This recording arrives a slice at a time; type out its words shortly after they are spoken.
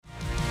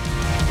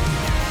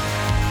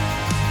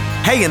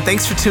Hey, and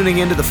thanks for tuning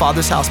in to the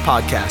Father's House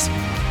podcast.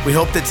 We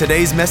hope that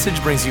today's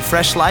message brings you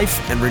fresh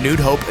life and renewed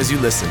hope as you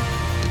listen.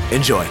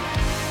 Enjoy.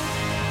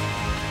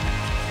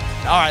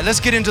 All right,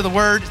 let's get into the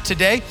word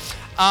today.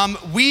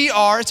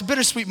 It's a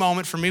bittersweet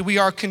moment for me. We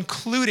are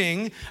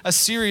concluding a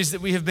series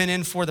that we have been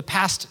in for the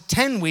past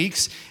 10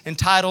 weeks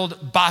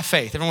entitled By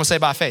Faith. Everyone say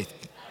By Faith.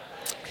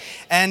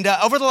 And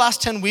over the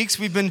last 10 weeks,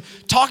 we've been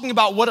talking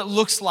about what it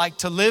looks like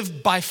to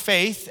live by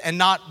faith and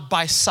not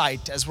by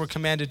sight, as we're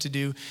commanded to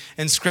do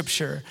in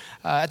Scripture.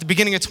 At the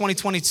beginning of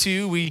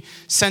 2022, we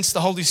sensed the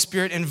Holy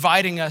Spirit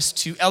inviting us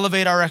to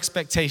elevate our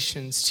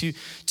expectations,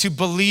 to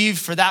believe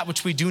for that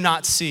which we do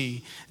not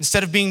see.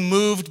 Instead of being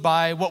moved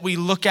by what we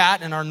look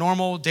at in our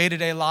normal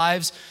day-to-day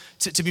lives,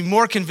 to be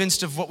more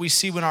convinced of what we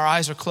see when our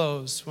eyes are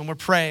closed, when we're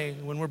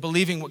praying, when we're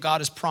believing what God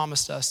has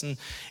promised us. And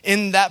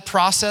in that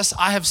process,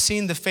 I have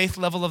seen the faith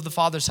level of the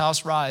Father's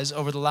house rise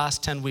over the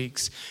last 10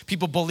 weeks.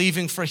 People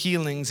believing for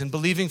healings and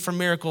believing for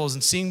miracles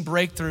and seeing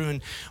breakthrough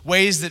in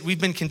ways that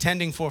we've been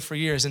contending for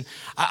years. And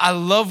I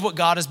love what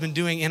God has been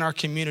doing in our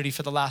community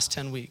for the last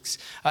 10 weeks.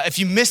 If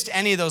you missed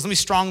any of those, let me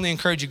strongly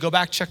encourage you, go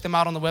back, check them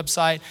out on the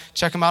website,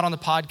 check them out on the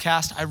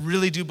podcast. I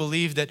really do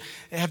believe that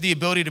they have the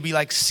ability to be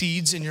like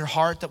seeds in your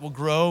heart that will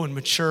grow and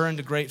mature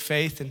into great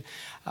faith. And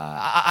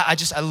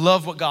I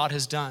love what God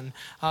has done.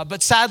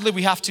 But sadly,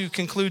 we have to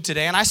conclude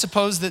today. And I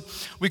suppose that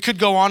we could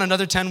go on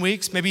another 10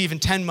 weeks, maybe even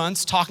 10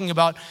 months, talking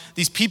about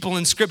these people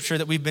in Scripture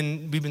that we've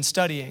been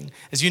studying.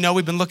 As you know,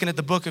 we've been looking at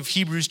the book of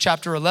Hebrews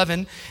chapter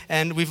 11,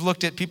 and we've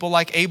looked at people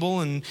like Abel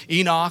and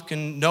Enoch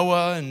and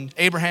Noah and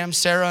Abraham,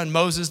 Sarah and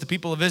Moses, the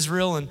people of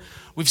Israel, and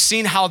we've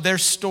seen how their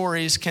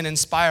stories can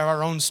inspire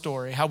our own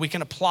story, how we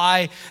can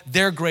apply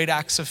their great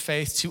acts of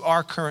faith to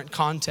our current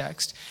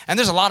context. And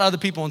there's a lot of other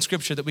people in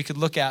Scripture that we could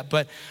look at,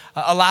 but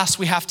alas,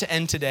 we have to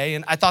end today.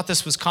 And I thought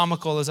this was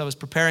comical as I was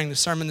preparing the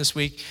sermon this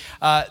week.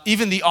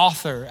 Even the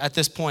author at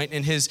this point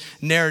in his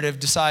narrative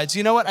decides,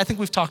 you know what, I think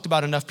we've talked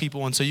about enough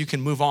people, and so you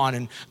can move on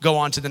and go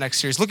on to the next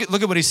series. Look at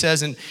what he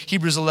says in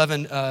Hebrews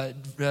 11,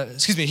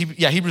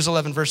 Hebrews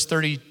 11 verse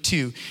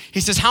 32. He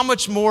says, how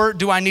much more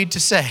do I need to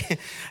say?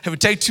 It would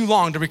take too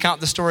long to recount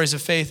the stories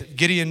of faith: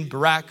 Gideon,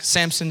 Barak,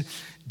 Samson,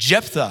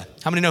 Jephthah.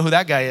 How many know who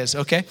that guy is?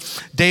 Okay.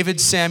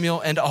 David, Samuel,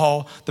 and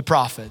all the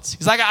prophets.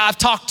 He's like, I've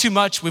talked too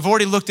much. We've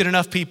already looked at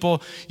enough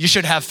people. You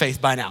should have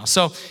faith by now.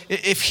 So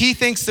if he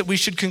thinks that we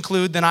should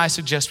conclude, then I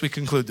suggest we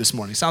conclude this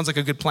morning. Sounds like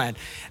a good plan.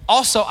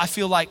 Also, I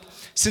feel like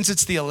since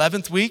it's the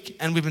 11th week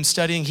and we've been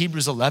studying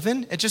Hebrews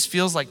 11, it just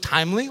feels like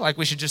timely, like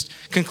we should just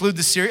conclude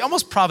the series,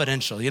 almost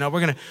providential. You know, we're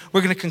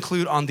gonna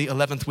conclude on the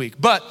 11th week.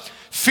 But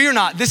fear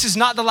not, this is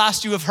not the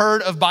last you have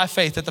heard of By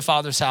Faith at the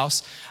Father's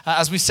house.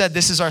 As we said,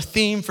 this is our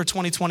theme for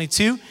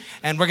 2022,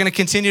 and we're gonna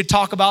continue to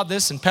talk about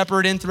this and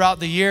pepper it in throughout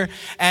the year.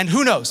 And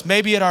who knows,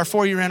 maybe at our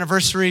 4-year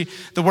anniversary,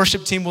 the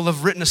worship team will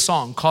have written a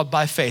song called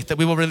By Faith that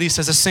we will release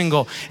as a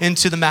single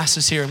into the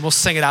masses here, and we'll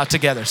sing it out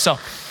together. So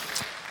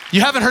you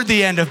haven't heard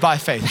the end of By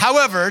Faith.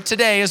 However,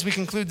 today, as we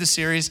conclude the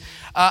series,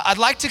 I'd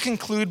like to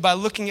conclude by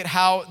looking at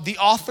how the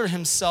author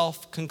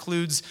himself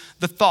concludes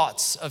the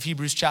thoughts of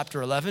Hebrews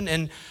chapter 11.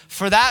 And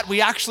for that,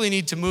 we actually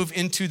need to move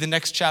into the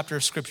next chapter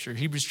of Scripture,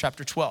 Hebrews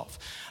chapter 12.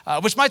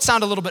 Which might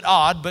sound a little bit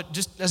odd, but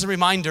just as a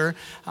reminder,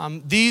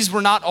 these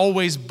were not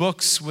always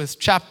books with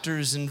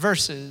chapters and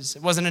verses.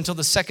 It wasn't until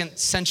the 2nd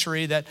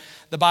century that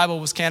the Bible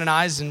was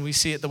canonized and we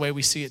see it the way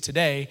we see it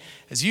today.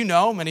 As you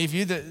know, many of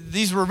you,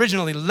 these were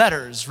originally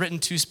letters written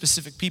to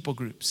specific people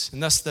groups,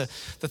 and thus the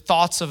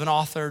thoughts of an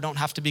author don't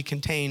have to be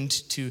contained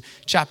to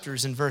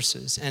chapters and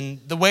verses.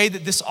 And the way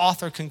that this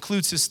author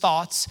concludes his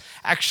thoughts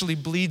actually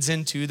bleeds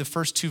into the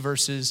first 2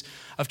 verses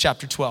of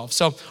chapter 12.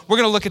 So we're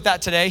gonna look at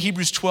that today,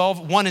 Hebrews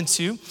 12, 1 and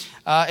 2.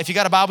 If you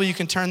got a Bible, you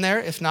can turn there.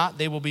 If not,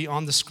 they will be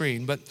on the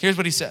screen. But here's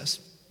what he says.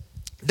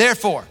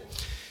 Therefore,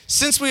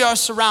 since we are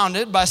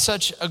surrounded by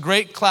such a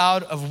great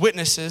cloud of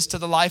witnesses to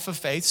the life of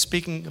faith,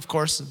 speaking, of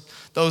course, of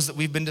those that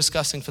we've been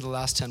discussing for the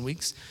last 10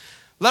 weeks,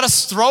 let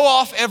us throw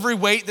off every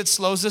weight that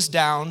slows us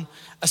down,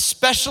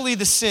 especially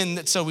the sin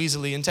that so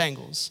easily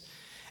entangles.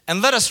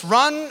 And let us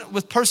run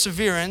with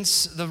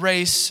perseverance the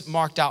race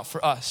marked out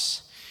for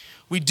us.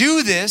 We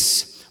do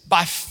this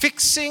by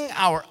fixing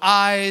our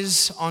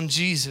eyes on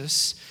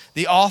Jesus,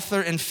 the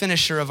author and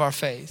finisher of our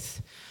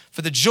faith.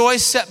 For the joy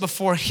set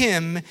before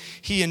him,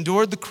 he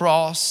endured the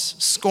cross,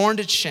 scorned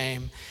its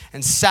shame,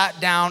 and sat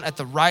down at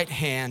the right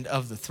hand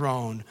of the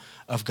throne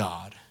of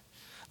God.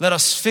 Let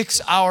us fix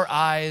our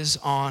eyes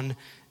on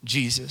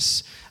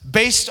Jesus.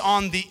 Based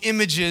on the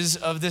images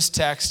of this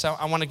text,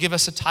 I want to give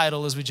us a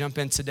title as we jump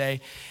in today.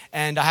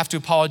 And I have to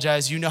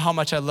apologize. You know how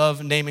much I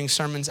love naming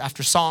sermons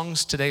after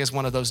songs. Today is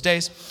one of those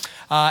days.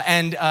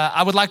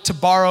 I would like to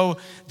borrow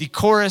the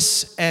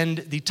chorus and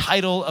the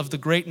title of the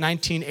great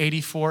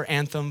 1984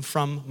 anthem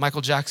from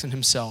Michael Jackson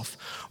himself.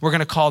 We're going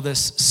to call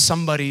this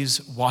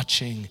Somebody's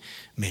Watching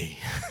Me.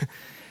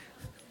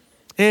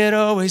 It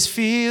always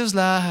feels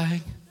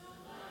like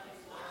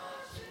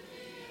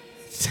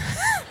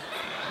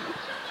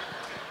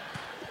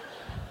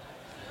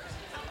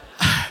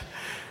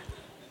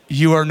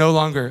you are no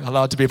longer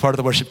allowed to be a part of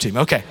the worship team.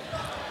 Okay.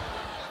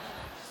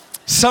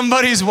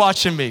 Somebody's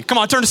watching me. Come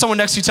on, turn to someone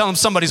next to you, tell them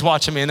somebody's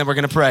watching me, and then we're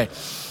gonna pray.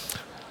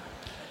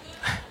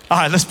 All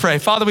right, let's pray.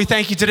 Father, we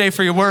thank you today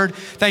for your word.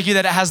 Thank you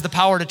that it has the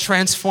power to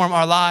transform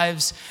our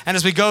lives. And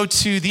as we go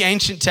to the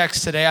ancient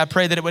text today, I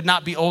pray that it would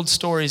not be old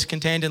stories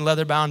contained in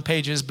leather-bound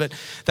pages, but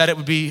that it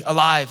would be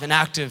alive and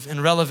active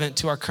and relevant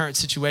to our current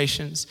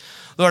situations.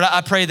 Lord,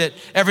 I pray that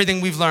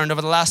everything we've learned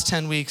over the last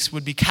 10 weeks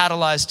would be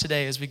catalyzed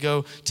today as we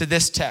go to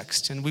this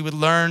text, and we would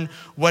learn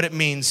what it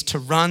means to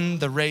run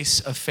the race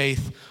of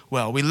faith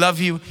well. We love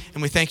you,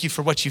 and we thank you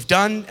for what you've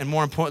done, and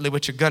more importantly,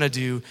 what you're gonna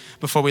do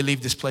before we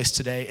leave this place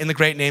today. In the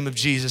great name of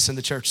Jesus, and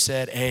the church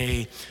said,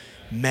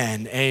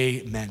 amen,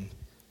 amen.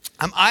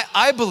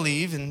 I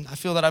believe, and I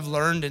feel that I've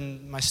learned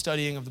in my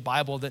studying of the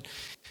Bible, that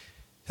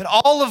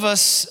all of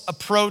us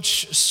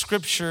approach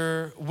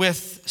Scripture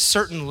with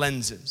certain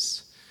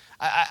lenses.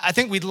 I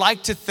think we'd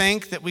like to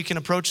think that we can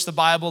approach the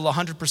Bible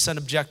 100%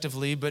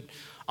 objectively, but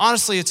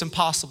honestly, it's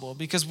impossible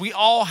because we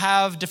all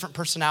have different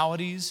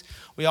personalities.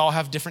 We all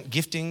have different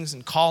giftings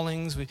and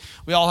callings.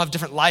 We all have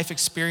different life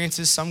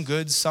experiences, some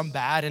good, some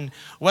bad. And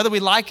whether we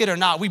like it or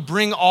not, we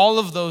bring all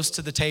of those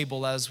to the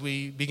table as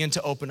we begin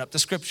to open up the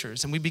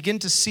Scriptures and we begin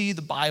to see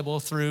the Bible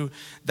through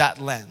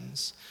that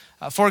lens.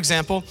 For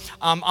example,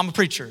 I'm a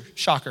preacher,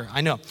 shocker, I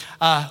know.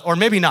 Or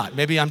maybe not,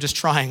 maybe I'm just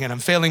trying and I'm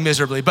failing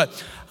miserably,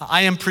 but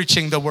I am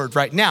preaching the word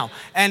right now.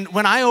 And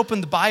when I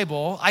open the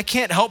Bible, I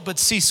can't help but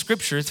see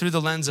Scripture through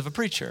the lens of a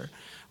preacher.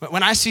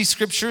 When I see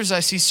Scriptures, I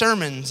see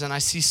sermons and I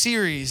see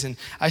series and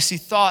I see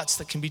thoughts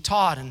that can be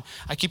taught. And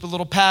I keep a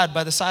little pad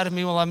by the side of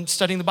me while I'm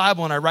studying the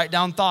Bible and I write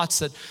down thoughts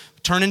that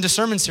turn into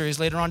sermon series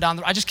later on down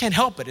the road. I just can't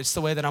help it. It's the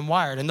way that I'm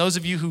wired. And those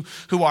of you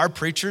who are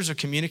preachers or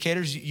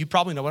communicators, you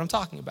probably know what I'm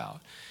talking about.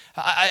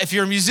 If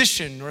you're a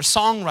musician or a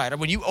songwriter,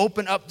 when you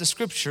open up the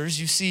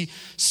Scriptures, you see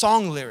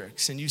song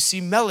lyrics and you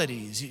see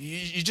melodies.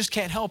 You just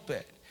can't help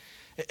it.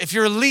 If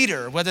you're a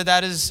leader, whether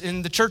that is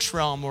in the church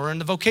realm or in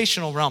the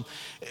vocational realm,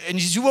 and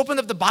as you open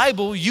up the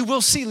Bible, you will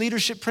see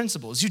leadership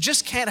principles. You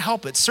just can't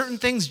help it. Certain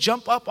things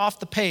jump up off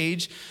the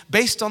page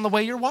based on the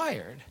way you're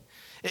wired.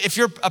 If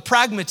you're a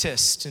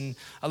pragmatist and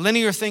a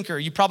linear thinker,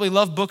 you probably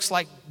love books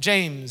like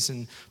James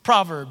and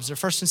Proverbs or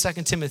 1st and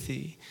 2nd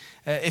Timothy.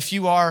 If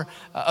you are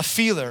a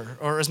feeler,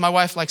 or as my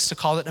wife likes to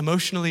call it,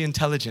 emotionally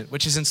intelligent,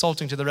 which is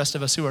insulting to the rest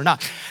of us who are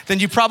not, then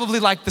you probably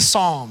like the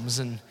Psalms.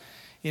 And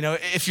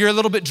if you're a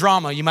little bit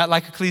drama, you might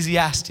like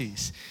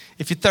Ecclesiastes.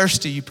 If you're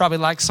thirsty, you probably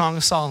like Song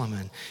of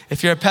Solomon.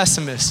 If you're a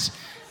pessimist,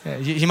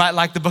 you might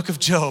like the book of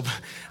Job.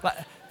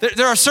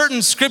 There are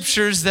certain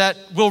scriptures that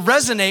will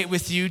resonate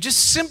with you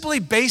just simply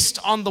based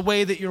on the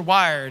way that you're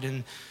wired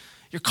and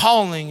your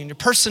calling and your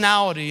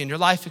personality and your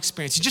life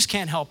experience. You just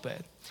can't help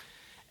it.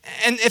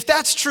 And if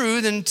that's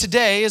true, then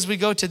today, as we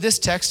go to this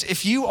text,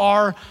 if you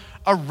are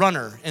a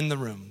runner in the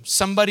room,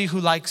 somebody who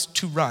likes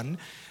to run,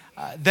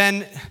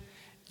 then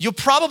you'll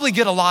probably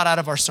get a lot out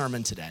of our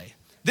sermon today.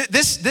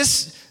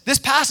 This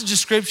passage of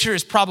Scripture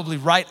is probably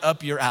right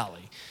up your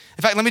alley.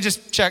 In fact, let me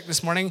just check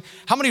this morning.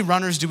 How many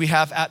runners do we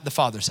have at the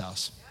Father's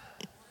house?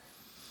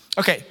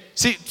 Okay,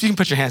 see, you can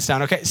put your hands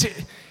down, okay? See,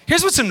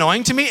 here's what's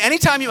annoying to me.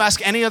 Anytime you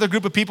ask any other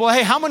group of people,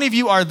 hey, how many of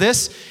you are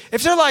this?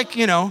 If they're like,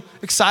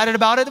 excited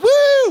about it,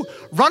 woo!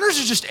 Runners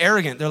are just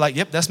arrogant. They're like,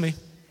 yep, that's me.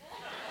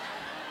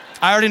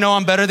 I already know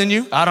I'm better than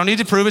you. I don't need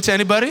to prove it to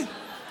anybody.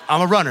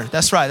 I'm a runner.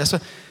 That's right. That's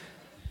what.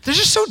 They're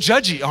just so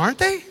judgy, aren't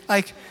they?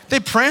 Like, they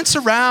prance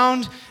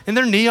around in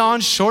their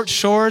neon short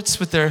shorts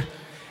with their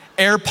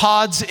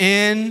AirPods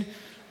in,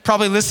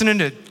 probably listening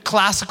to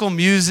classical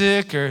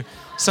music or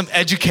some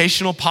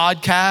educational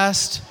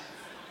podcast.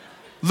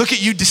 Look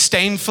at you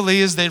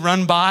disdainfully as they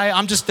run by.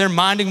 I'm just there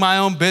minding my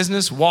own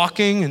business,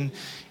 walking and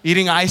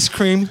eating ice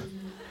cream.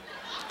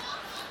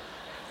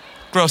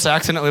 Gross, I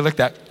accidentally licked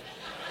that.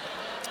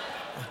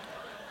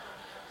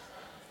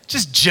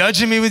 Just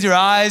judging me with your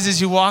eyes as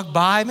you walk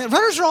by. Man,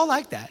 runners are all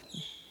like that.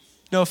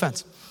 No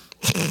offense.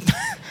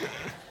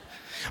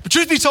 But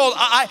truth be told,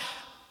 I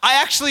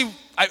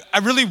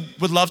really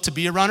would love to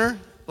be a runner.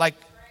 Like,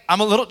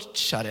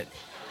 shut it.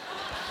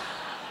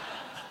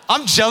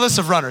 I'm jealous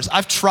of runners.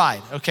 I've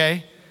tried,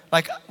 okay?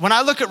 Like, when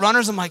I look at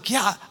runners, I'm like,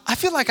 yeah, I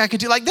feel like I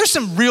could do, there's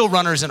some real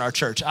runners in our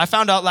church. I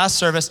found out last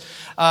service,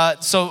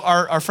 so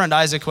our friend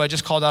Isaac, who I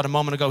just called out a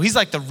moment ago, he's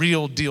like the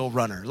real deal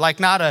runner, like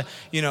not a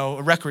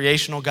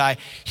recreational guy.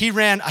 He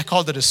ran, I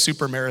called it a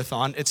super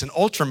marathon. It's an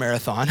ultra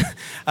marathon,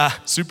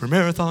 super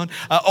marathon,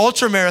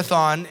 ultra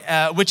marathon,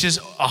 which is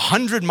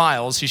 100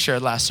 miles, he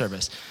shared last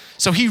service.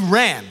 So he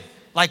ran,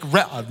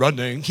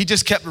 running. He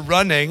just kept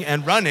running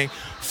and running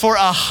for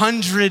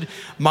 100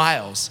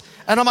 miles.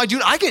 And I'm like,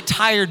 dude, I get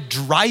tired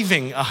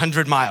driving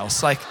 100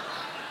 miles. Like,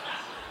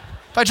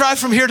 if I drive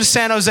from here to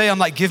San Jose, I'm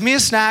like, give me a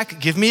snack,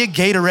 give me a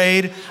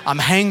Gatorade. I'm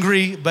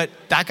hangry, but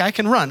that guy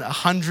can run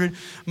 100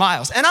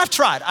 miles. And I've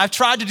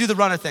tried to do the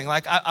runner thing.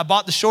 Like, I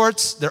bought the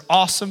shorts, they're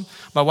awesome.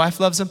 My wife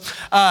loves them.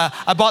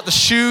 I bought the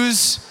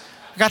shoes.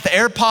 I got the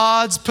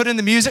AirPods, put in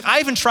the music. I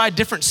even tried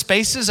different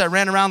spaces. I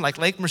ran around like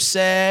Lake Merced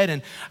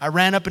and I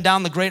ran up and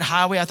down the Great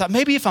Highway. I thought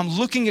maybe if I'm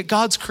looking at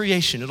God's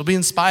creation, it'll be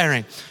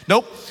inspiring.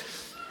 Nope.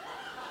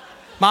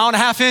 Mile and a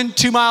half in,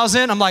 2 miles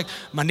in, I'm like,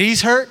 my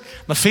knees hurt,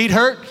 my feet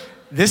hurt.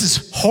 This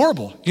is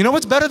horrible. You know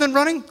what's better than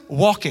running?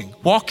 Walking.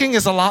 Walking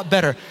is a lot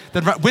better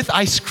than with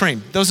ice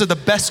cream. Those are the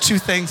best two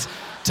things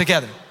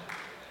together.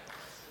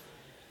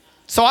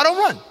 So I don't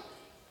run.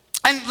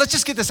 And let's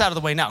just get this out of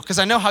the way now, because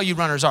I know how you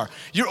runners are.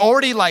 You're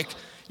already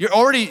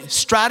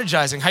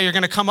strategizing how you're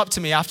gonna come up to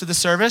me after the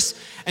service,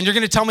 and you're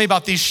gonna tell me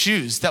about these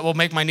shoes that will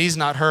make my knees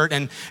not hurt,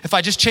 and if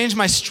I just change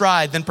my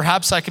stride, then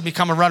perhaps I can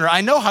become a runner.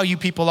 I know how you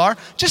people are.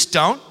 Just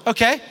don't,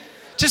 okay?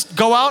 Just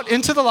go out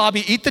into the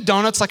lobby, eat the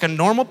donuts like a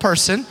normal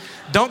person.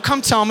 Don't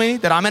come tell me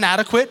that I'm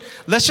inadequate.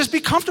 Let's just be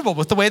comfortable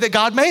with the way that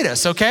God made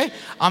us, okay?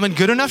 I'm in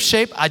good enough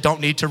shape. I don't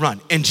need to run.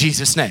 In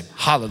Jesus' name,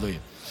 hallelujah.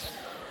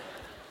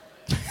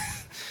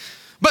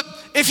 But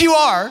if you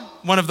are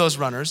one of those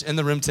runners in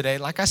the room today,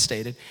 like I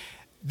stated,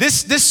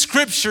 this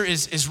scripture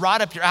is right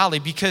up your alley,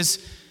 because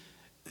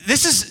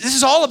this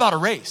is all about a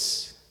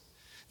race.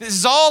 This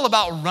is all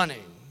about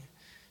running.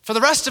 For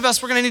the rest of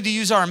us, we're gonna need to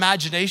use our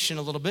imagination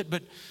a little bit,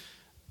 but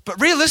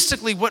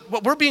realistically,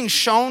 what we're being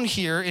shown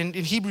here in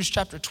Hebrews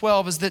chapter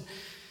 12 is that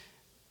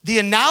the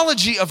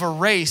analogy of a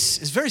race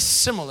is very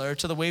similar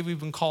to the way we've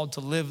been called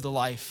to live the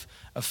life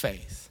of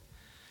faith.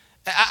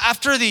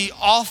 After the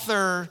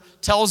author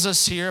tells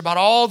us here about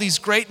all these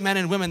great men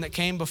and women that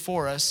came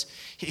before us,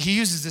 he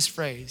uses this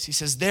phrase. He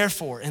says,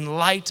 therefore, in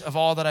light of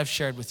all that I've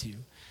shared with you,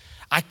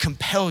 I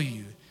compel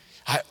you,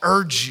 I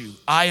urge you,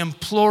 I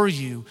implore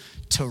you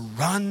to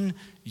run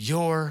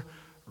your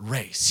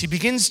race. He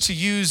begins to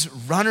use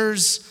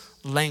runner's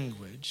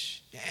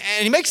language,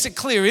 and he makes it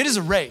clear it is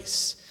a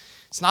race.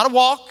 It's not a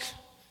walk.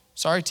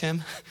 Sorry,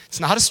 Tim. It's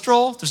not a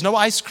stroll. There's no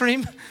ice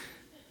cream.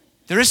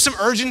 There is some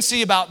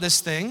urgency about this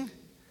thing.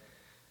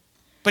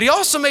 But he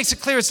also makes it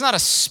clear it's not a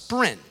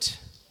sprint,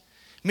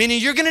 meaning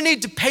you're gonna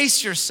need to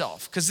pace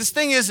yourself, because this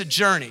thing is a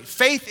journey.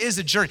 Faith is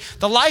a journey.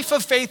 The life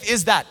of faith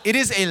is that. It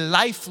is a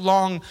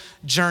lifelong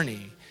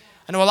journey.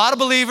 I know a lot of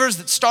believers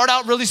that start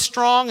out really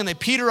strong and they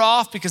peter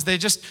off because they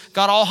just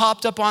got all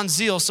hopped up on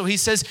zeal. So he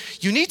says,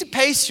 you need to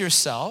pace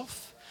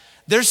yourself.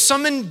 There's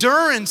some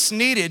endurance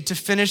needed to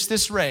finish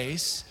this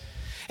race.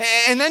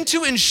 And then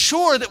to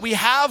ensure that we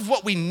have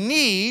what we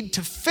need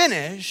to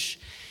finish,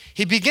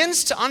 he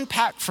begins to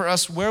unpack for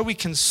us where we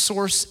can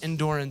source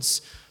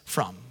endurance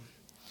from.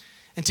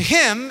 And to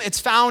him, it's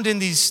found in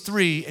these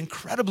three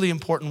incredibly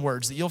important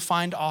words that you'll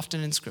find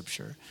often in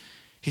Scripture.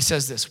 He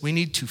says this: we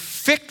need to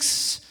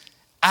fix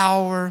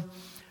our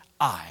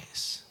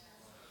eyes.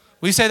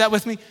 Will you say that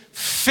with me?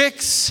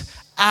 Fix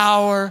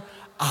our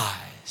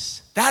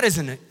eyes. That is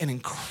an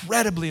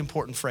incredibly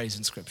important phrase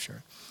in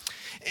Scripture.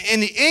 In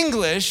the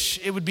English,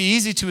 it would be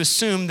easy to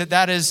assume that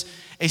that is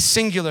a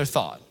singular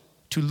thought,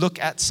 to look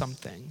at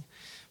something.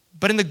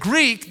 But in the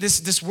Greek,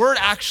 this word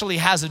actually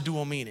has a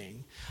dual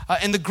meaning.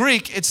 In the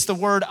Greek, it's the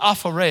word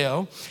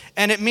aphoreo,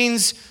 and it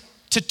means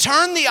to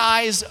turn the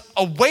eyes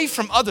away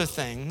from other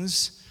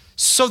things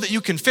so that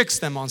you can fix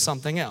them on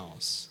something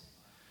else.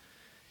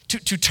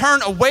 To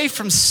turn away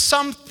from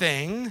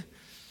something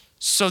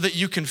so that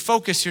you can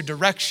focus your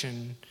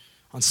direction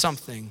on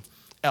something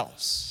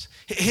else.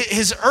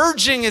 His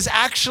urging is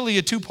actually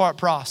a two-part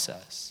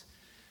process.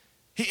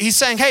 He's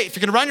saying, hey, if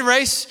you're gonna run your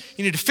race,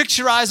 you need to fix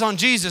your eyes on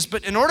Jesus.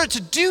 But in order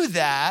to do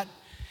that,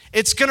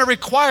 it's gonna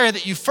require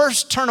that you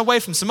first turn away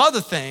from some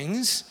other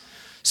things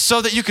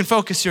so that you can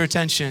focus your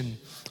attention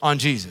on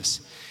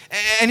Jesus.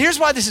 And here's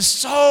why this is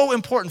so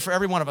important for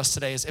every one of us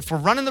today, is if we're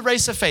running the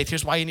race of faith,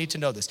 here's why you need to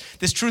know this.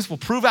 This truth will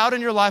prove out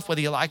in your life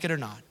whether you like it or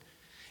not.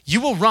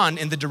 You will run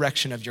in the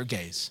direction of your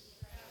gaze.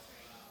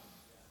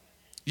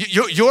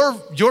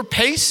 Your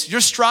pace,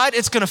 your stride,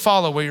 it's gonna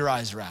follow where your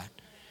eyes are at.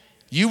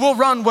 You will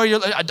run where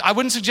I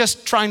wouldn't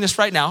suggest trying this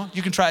right now.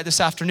 You can try it this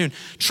afternoon.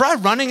 Try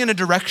running in a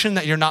direction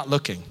that you're not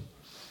looking.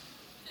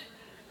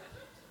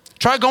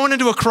 Try going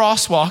into a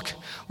crosswalk,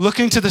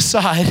 looking to the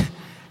side,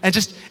 and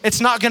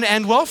it's not gonna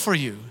end well for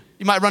you.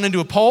 You might run into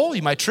a pole,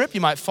 you might trip,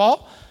 you might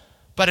fall,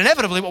 but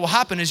inevitably what will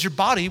happen is your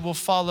body will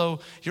follow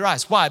your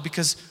eyes. Why?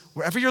 Because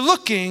wherever you're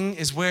looking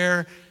is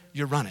where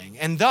you're running.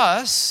 And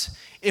thus,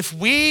 if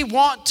we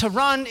want to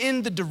run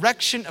in the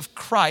direction of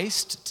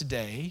Christ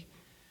today,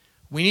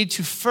 we need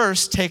to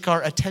first take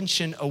our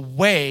attention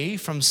away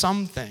from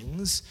some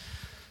things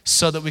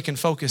so that we can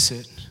focus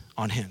it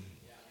on Him.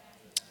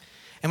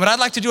 And what I'd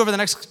like to do over the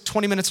next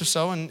 20 minutes or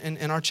so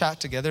in our chat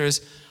together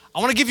is I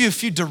want to give you a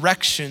few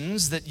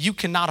directions that you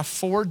cannot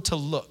afford to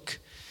look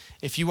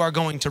if you are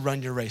going to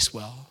run your race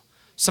well.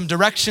 Some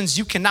directions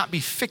you cannot be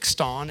fixed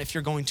on if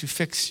you're going to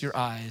fix your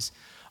eyes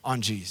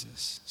on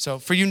Jesus. So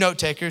for you note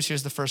takers,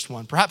 here's the first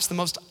one. Perhaps the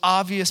most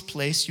obvious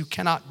place you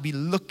cannot be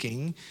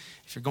looking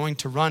if you're going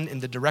to run in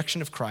the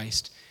direction of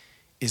Christ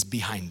is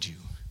behind you.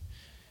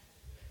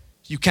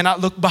 You cannot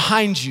look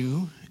behind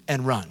you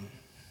and run.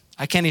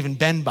 I can't even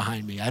bend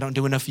behind me. I don't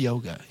do enough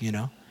yoga, you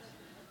know?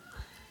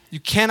 You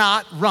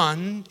cannot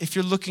run if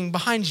you're looking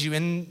behind you.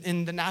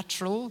 In the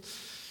natural,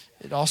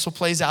 it also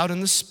plays out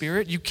in the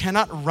spirit. You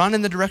cannot run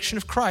in the direction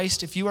of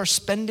Christ if you are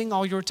spending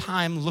all your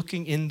time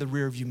looking in the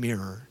rearview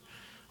mirror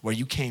where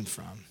you came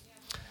from.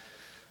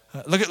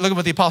 Look at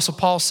what the Apostle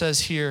Paul says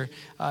here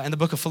in the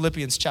book of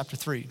Philippians chapter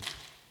 3.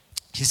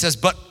 He says,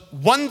 "But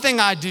one thing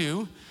I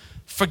do,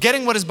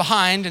 forgetting what is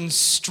behind and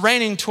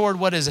straining toward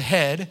what is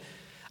ahead,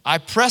 I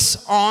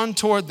press on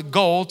toward the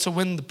goal to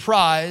win the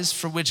prize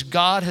for which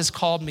God has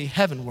called me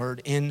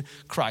heavenward in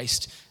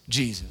Christ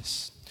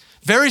Jesus."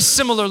 Very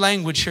similar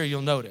language here,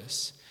 you'll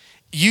notice.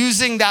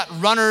 Using that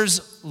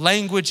runner's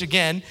language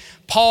again,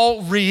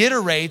 Paul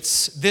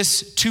reiterates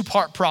this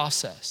two-part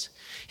process.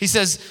 He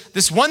says,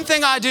 this one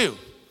thing I do,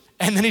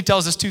 and then he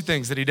tells us two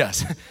things that he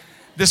does.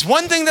 This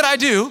one thing that I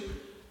do,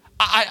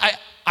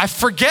 I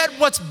forget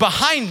what's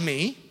behind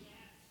me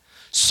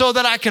so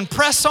that I can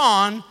press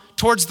on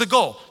towards the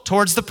goal,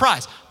 towards the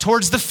prize,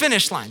 towards the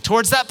finish line,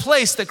 towards that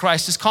place that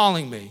Christ is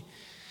calling me.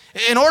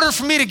 In order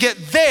for me to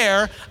get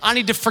there, I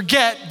need to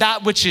forget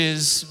that which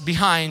is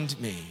behind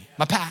me,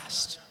 my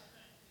past.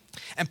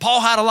 And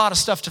Paul had a lot of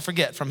stuff to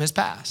forget from his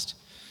past.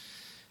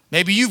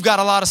 Maybe you've got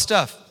a lot of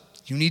stuff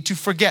you need to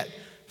forget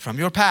from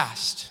your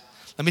past.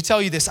 Let me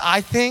tell you this,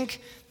 I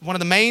think one of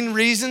the main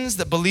reasons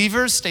that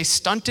believers stay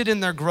stunted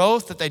in their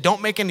growth, that they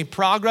don't make any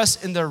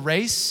progress in their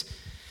race,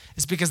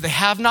 is because they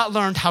have not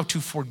learned how to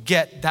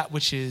forget that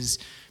which is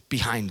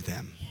behind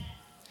them.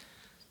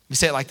 Let me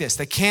say it like this,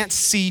 they can't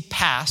see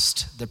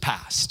past their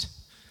past.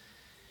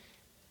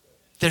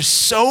 They're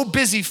so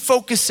busy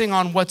focusing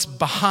on what's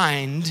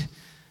behind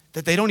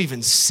that they don't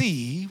even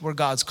see where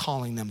God's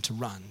calling them to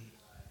run.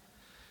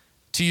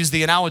 To use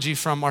the analogy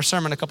from our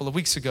sermon a couple of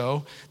weeks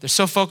ago, they're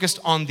so focused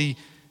on the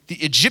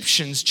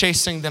Egyptians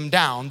chasing them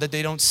down that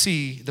they don't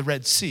see the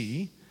Red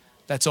Sea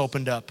that's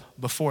opened up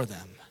before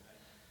them.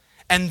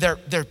 And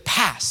their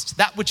past,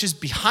 that which is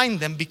behind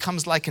them,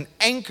 becomes like an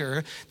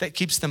anchor that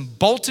keeps them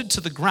bolted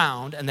to the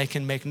ground and they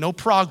can make no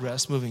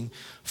progress moving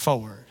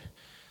forward.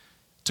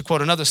 To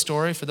quote another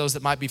story, for those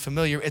that might be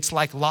familiar, it's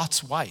like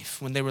Lot's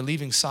wife when they were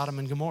leaving Sodom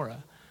and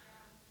Gomorrah.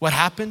 What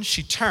happened?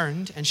 She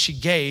turned and she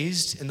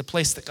gazed in the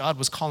place that God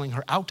was calling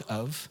her out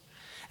of,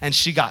 and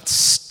she got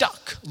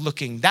stuck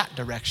looking that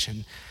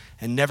direction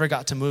and never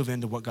got to move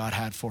into what God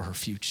had for her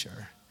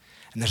future.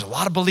 And there's a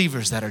lot of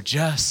believers that are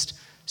just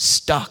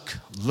stuck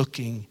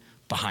looking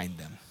behind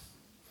them.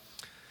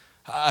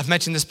 I've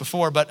mentioned this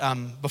before, but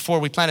before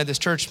we planted this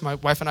church, my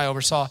wife and I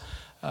oversaw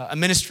a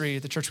ministry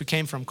at the church we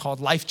came from called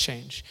Life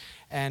Change.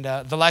 And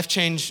the Life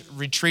Change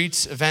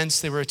retreats,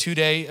 events, they were a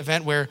 2-day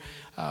event where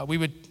we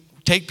would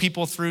take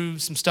people through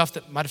some stuff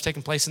that might have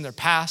taken place in their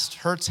past,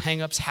 hurts,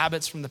 hangups,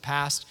 habits from the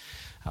past.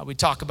 We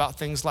talk about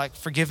things like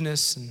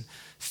forgiveness and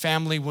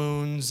family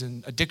wounds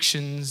and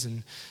addictions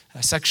and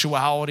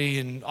sexuality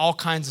and all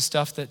kinds of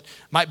stuff that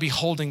might be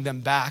holding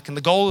them back. And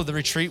the goal of the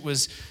retreat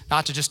was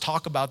not to just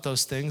talk about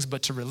those things,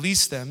 but to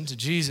release them to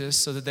Jesus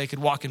so that they could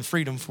walk in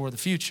freedom for the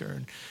future.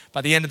 And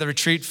by the end of the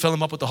retreat, fill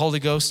them up with the Holy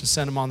Ghost and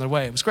send them on their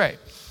way. It was great.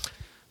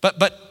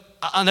 But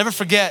I'll never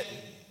forget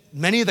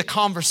many of the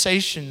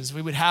conversations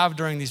we would have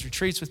during these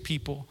retreats with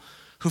people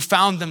who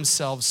found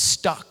themselves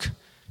stuck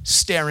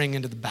staring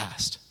into the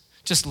past,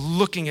 just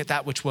looking at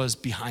that which was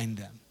behind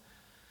them.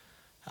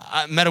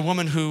 I met a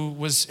woman who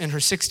was in her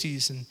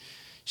 60s, and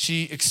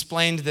she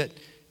explained that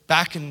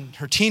back in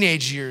her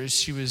teenage years,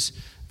 she was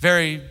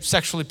very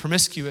sexually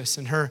promiscuous,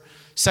 and her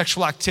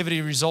sexual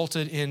activity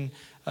resulted in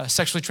a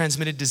sexually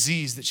transmitted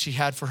disease that she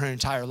had for her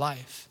entire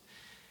life.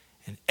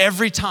 And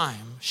every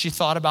time she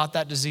thought about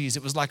that disease,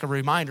 it was like a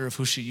reminder of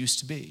who she used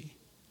to be.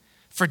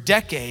 For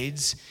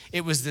decades,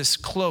 it was this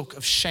cloak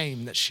of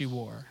shame that she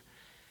wore.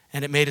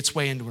 And it made its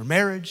way into her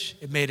marriage.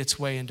 It made its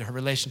way into her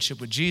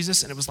relationship with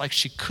Jesus. And it was like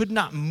she could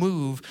not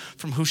move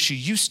from who she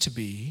used to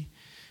be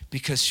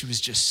because she was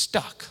just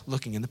stuck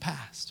looking in the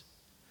past.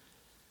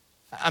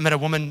 I met a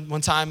woman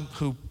one time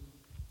who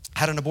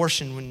had an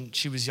abortion when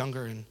she was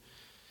younger. And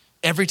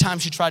every time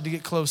she tried to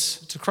get close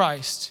to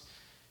Christ,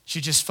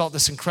 she just felt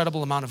this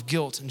incredible amount of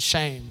guilt and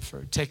shame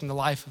for taking the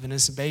life of an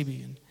innocent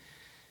baby. And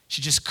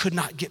she just could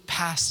not get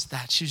past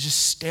that. She was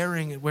just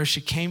staring at where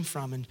she came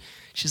from. And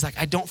she's like,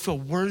 I don't feel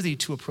worthy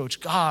to approach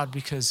God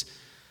because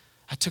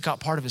I took out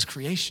part of his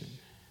creation.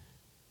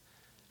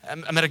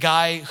 I met a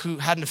guy who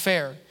had an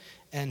affair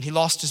and he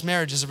lost his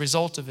marriage as a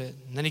result of it.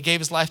 And then he gave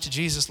his life to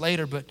Jesus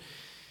later, but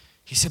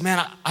he said,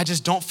 man, I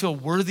just don't feel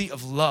worthy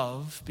of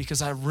love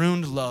because I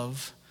ruined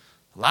love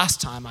the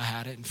last time I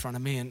had it in front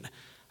of me. And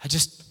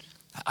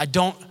I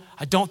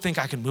don't think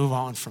I can move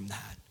on from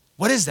that.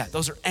 What is that?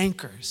 Those are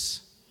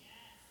anchors.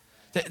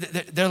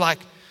 They're like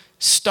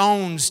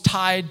stones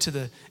tied to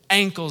the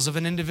ankles of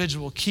an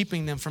individual,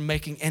 keeping them from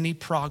making any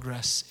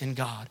progress in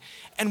God.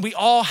 And we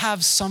all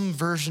have some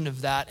version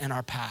of that in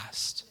our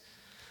past.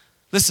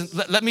 Listen,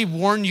 let me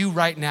warn you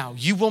right now.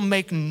 You will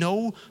make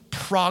no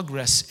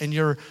progress in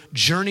your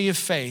journey of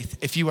faith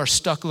if you are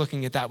stuck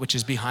looking at that which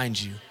is behind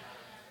you.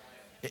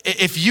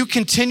 If you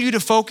continue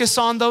to focus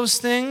on those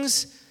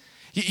things,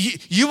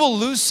 you will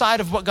lose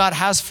sight of what God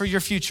has for your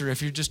future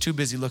if you're just too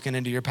busy looking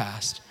into your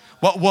past.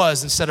 What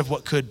was instead of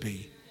what could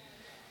be.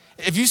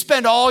 If you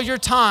spend all your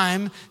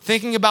time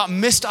thinking about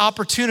missed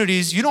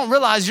opportunities, you don't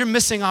realize you're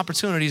missing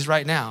opportunities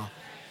right now.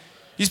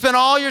 You spend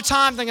all your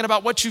time thinking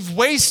about what you've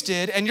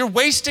wasted, and you're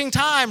wasting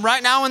time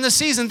right now in the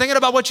season thinking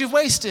about what you've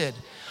wasted.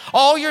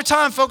 All your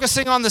time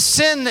focusing on the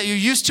sin that you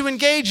used to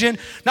engage in,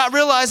 not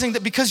realizing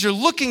that because you're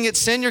looking at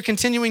sin, you're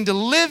continuing to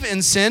live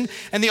in sin,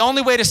 and the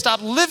only way to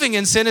stop living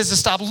in sin is to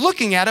stop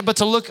looking at it, but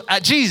to look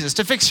at Jesus,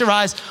 to fix your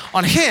eyes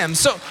on him.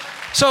 So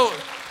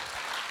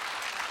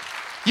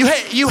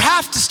you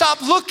have to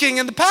stop looking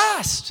in the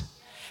past.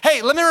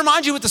 Hey, let me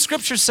remind you what the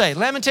scriptures say.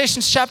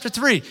 Lamentations chapter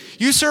 3.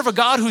 You serve a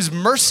God whose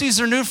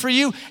mercies are new for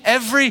you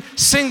every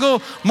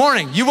single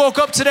morning. You woke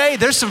up today,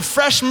 there's some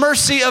fresh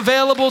mercy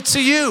available to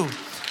you.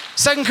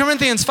 2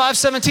 Corinthians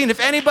 5:17,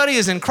 if anybody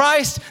is in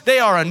Christ, they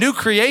are a new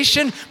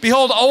creation.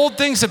 Behold, old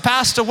things have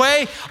passed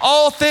away.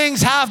 All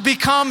things have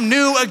become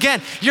new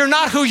again. You're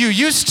not who you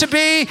used to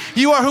be.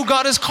 You are who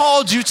God has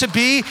called you to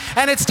be.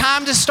 And it's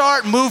time to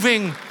start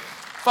moving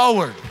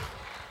forward.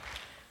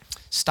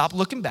 Stop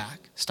looking back.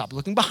 Stop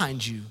looking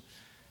behind you.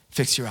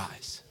 Fix your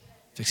eyes.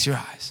 Fix your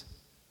eyes.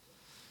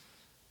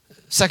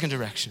 Second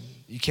direction,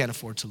 you can't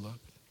afford to look.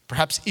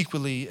 Perhaps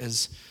equally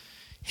as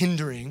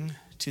hindering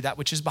to that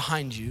which is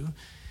behind you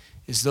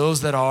is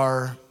those that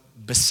are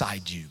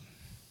beside you.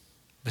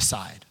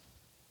 Beside.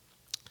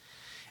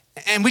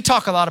 And we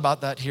talk a lot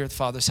about that here at the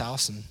Father's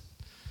house, and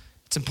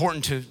it's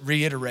important to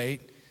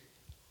reiterate,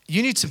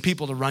 you need some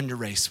people to run your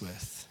race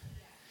with.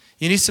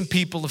 You need some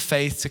people of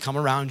faith to come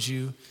around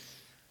you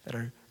that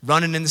are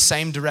running in the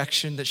same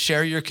direction, that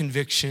share your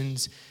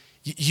convictions.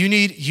 You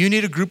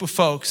need a group of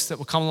folks that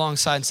will come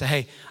alongside and say,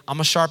 hey, I'm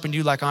gonna sharpen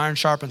you like iron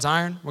sharpens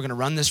iron. We're gonna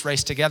run this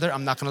race together.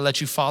 I'm not gonna let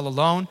you fall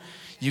alone.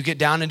 You get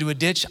down into a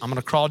ditch, I'm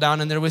gonna crawl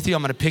down in there with you.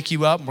 I'm gonna pick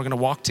you up, and we're gonna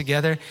walk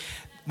together.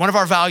 One of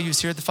our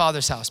values here at the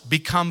Father's house,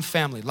 become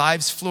family.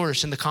 Lives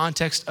flourish in the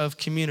context of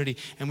community,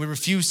 and we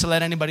refuse to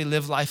let anybody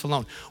live life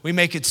alone. We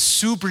make it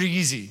super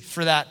easy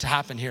for that to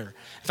happen here.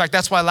 In fact,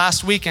 that's why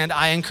last weekend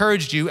I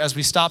encouraged you as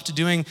we stopped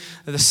doing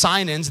the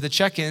sign-ins, the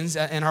check-ins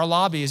in our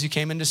lobby as you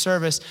came into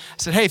service. I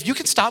said, hey, if you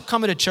can stop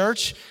coming to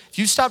church, if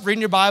you stop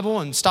reading your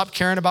Bible and stop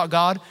caring about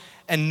God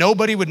and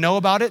nobody would know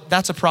about it,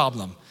 that's a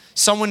problem.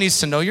 Someone needs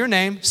to know your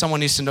name. Someone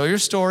needs to know your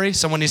story.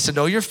 Someone needs to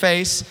know your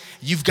face.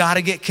 You've got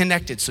to get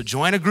connected. So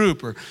join a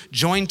group or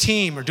join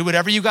team or do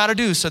whatever you got to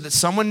do so that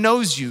someone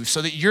knows you,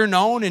 so that you're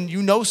known and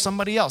you know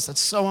somebody else.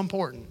 That's so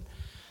important.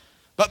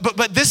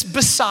 But this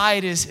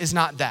beside is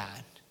not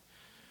that.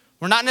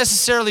 We're not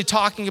necessarily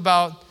talking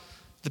about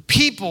the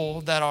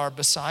people that are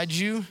beside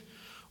you.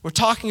 We're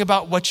talking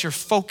about what you're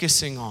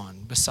focusing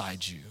on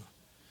beside you.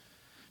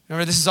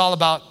 Remember, this is all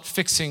about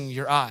fixing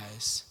your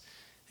eyes.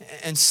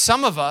 And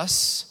some of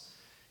us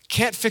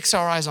can't fix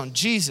our eyes on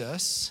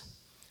Jesus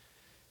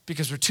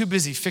because we're too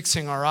busy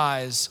fixing our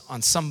eyes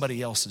on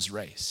somebody else's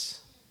race.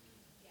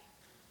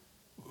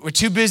 We're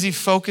too busy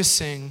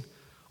focusing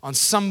on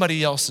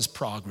somebody else's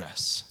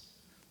progress.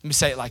 Let me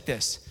say it like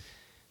this.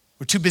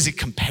 We're too busy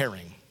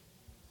comparing.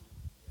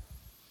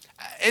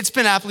 It's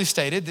been aptly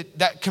stated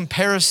that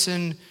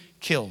comparison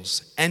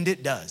kills, and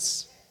it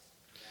does.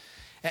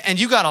 And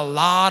you got a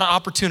lot of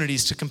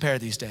opportunities to compare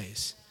these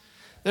days.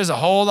 There's a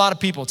whole lot of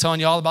people telling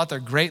you all about their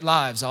great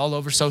lives all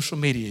over social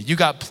media. You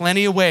got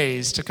plenty of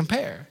ways to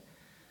compare.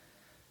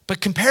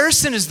 But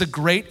comparison is the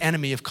great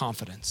enemy of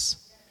confidence.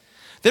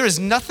 There is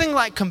nothing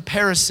like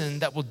comparison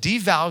that will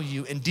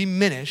devalue and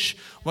diminish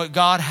what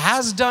God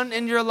has done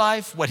in your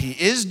life, what he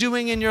is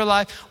doing in your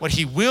life, what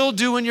he will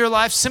do in your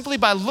life, simply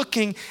by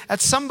looking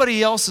at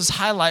somebody else's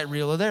highlight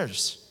reel of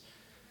theirs.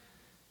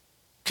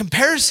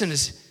 Comparison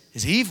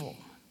is evil.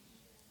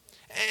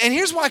 And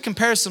here's why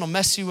comparison will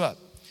mess you up.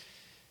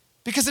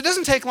 Because it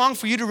doesn't take long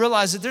for you to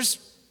realize that there's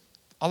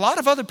a lot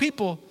of other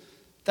people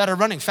that are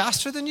running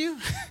faster than you,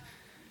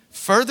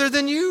 further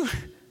than you,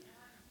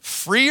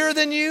 freer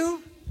than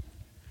you,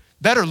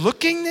 better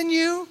looking than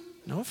you.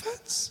 No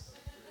offense.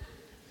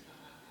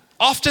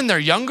 Often they're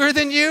younger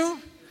than you,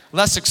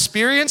 less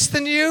experienced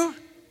than you.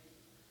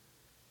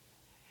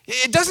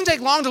 It doesn't take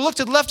long to look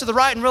to the left or the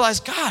right and realize,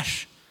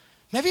 gosh,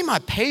 maybe my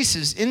pace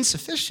is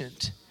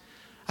insufficient.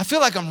 I feel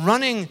like I'm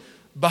running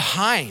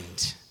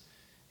behind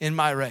in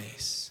my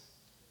race.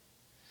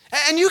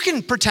 And you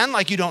can pretend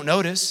like you don't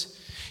notice.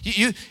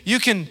 You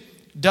can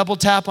double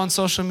tap on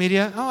social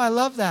media. Oh, I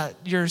love that.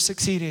 You're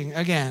succeeding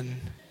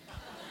again.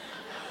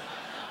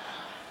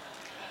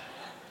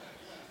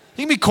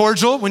 You can be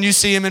cordial when you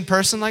see him in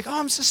person, like, oh,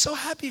 I'm just so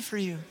happy for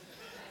you.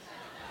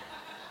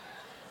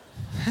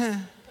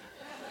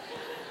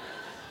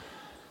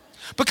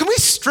 But can we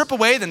strip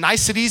away the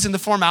niceties and the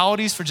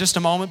formalities for just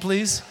a moment,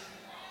 please?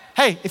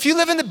 Hey, if you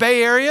live in the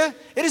Bay Area,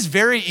 it is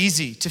very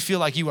easy to feel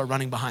like you are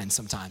running behind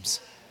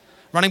sometimes.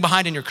 Running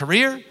behind in your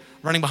career,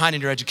 running behind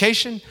in your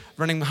education,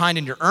 running behind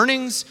in your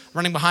earnings,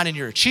 running behind in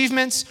your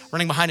achievements,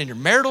 running behind in your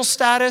marital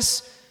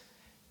status.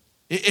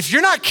 If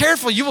you're not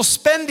careful, you will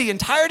spend the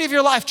entirety of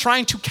your life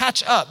trying to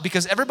catch up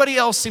because everybody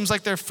else seems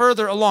like they're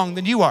further along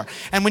than you are.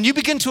 And when you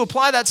begin to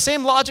apply that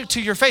same logic to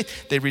your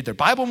faith, they read their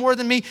Bible more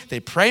than me, they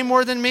pray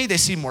more than me, they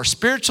seem more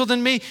spiritual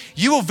than me,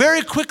 you will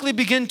very quickly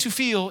begin to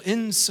feel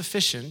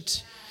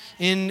insufficient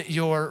in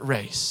your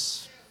race.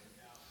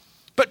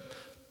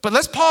 But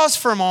let's pause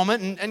for a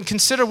moment and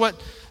consider what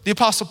the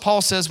Apostle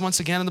Paul says once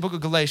again in the book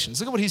of Galatians.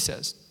 Look at what he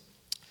says.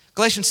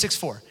 Galatians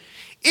 6:4.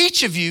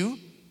 Each of you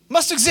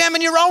must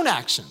examine your own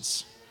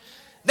actions.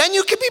 Then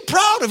you can be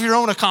proud of your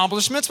own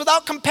accomplishments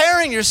without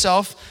comparing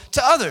yourself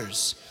to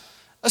others.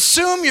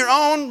 Assume your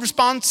own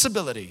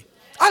responsibility.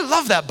 I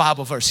love that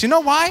Bible verse. You know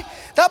why?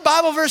 That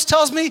Bible verse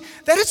tells me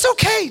that it's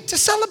okay to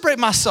celebrate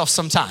myself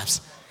sometimes.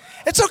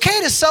 It's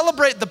okay to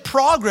celebrate the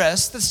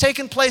progress that's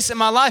taken place in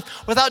my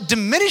life without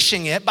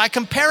diminishing it by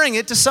comparing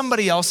it to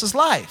somebody else's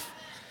life.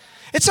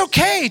 It's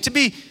okay to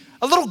be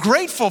a little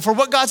grateful for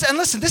what God said. And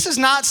listen, this is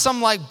not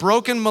some like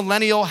broken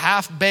millennial,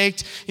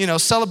 half-baked,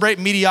 celebrate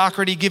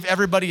mediocrity, give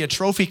everybody a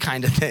trophy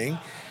kind of thing.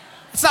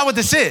 It's not what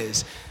this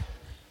is.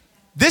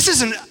 This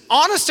is an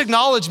honest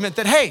acknowledgement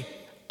that, hey,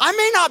 I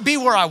may not be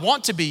where I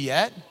want to be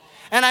yet,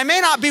 and I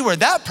may not be where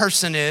that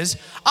person is.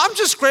 I'm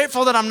just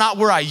grateful that I'm not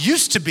where I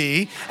used to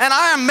be, and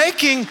I am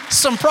making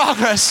some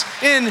progress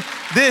in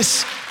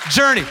this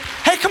journey.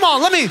 Hey, come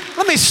on, let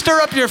me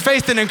stir up your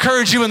faith and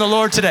encourage you in the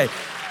Lord today.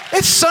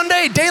 It's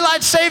Sunday,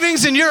 daylight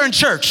savings, and you're in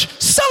church.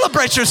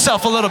 Celebrate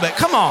yourself a little bit,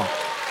 come on.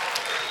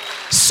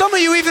 Some of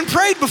you even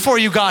prayed before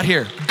you got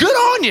here. Good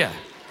on you.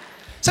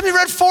 Some of you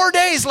read 4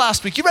 days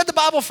last week. You read the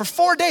Bible for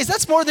 4 days.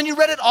 That's more than you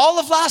read it all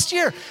of last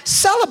year.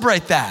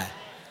 Celebrate that.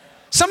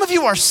 Some of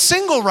you are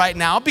single right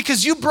now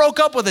because you broke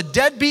up with a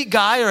deadbeat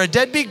guy or a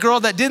deadbeat girl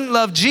that didn't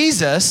love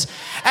Jesus,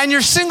 and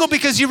you're single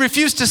because you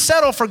refuse to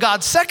settle for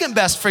God's second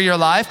best for your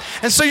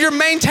life, and so you're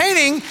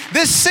maintaining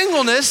this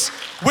singleness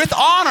with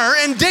honor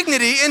and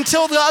dignity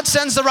until God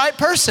sends the right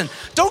person.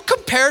 Don't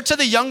compare to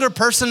the younger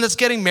person that's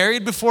getting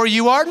married before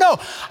you are. No,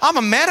 I'm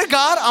a man of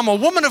God, I'm a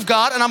woman of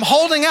God, and I'm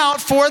holding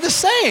out for the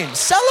same.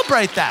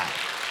 Celebrate that.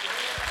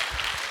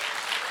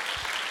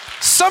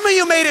 Some of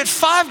you made it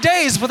 5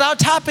 days without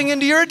tapping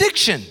into your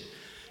addiction.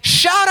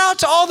 Shout out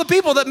to all the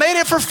people that made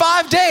it for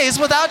 5 days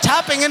without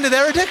tapping into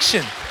their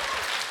addiction.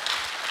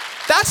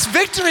 That's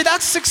victory,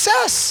 that's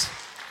success.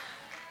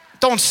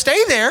 Don't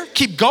stay there,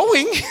 keep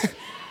going.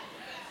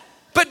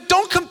 But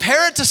don't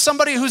compare it to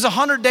somebody who's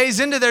 100 days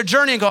into their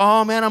journey and go,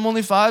 oh man, I'm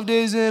only 5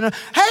 days in.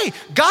 Hey,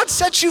 God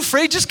sets you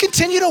free. Just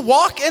continue to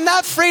walk in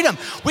that freedom.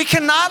 We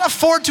cannot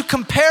afford to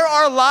compare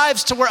our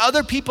lives to where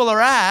other people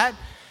are at,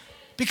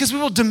 because we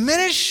will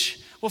diminish,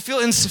 we'll feel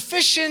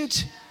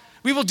insufficient,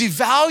 we will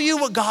devalue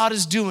what God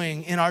is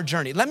doing in our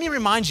journey. Let me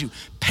remind you,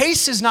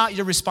 pace is not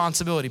your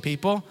responsibility,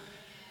 people.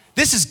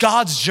 This is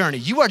God's journey.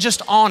 You are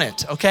just on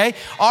it, okay?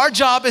 Our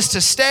job is to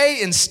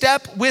stay in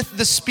step with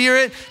the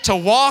Spirit, to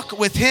walk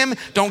with Him.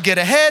 Don't get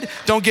ahead,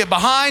 don't get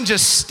behind,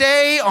 just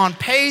stay on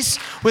pace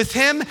with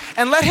Him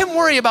and let Him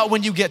worry about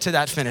when you get to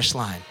that finish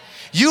line.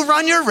 You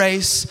run your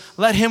race,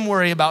 let Him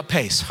worry about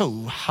pace.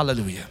 Oh,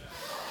 hallelujah.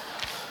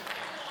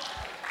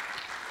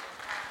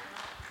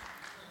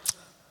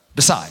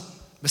 Beside.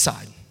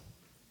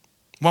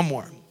 One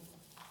more.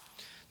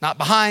 Not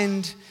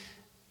behind,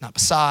 not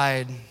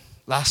beside.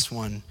 Last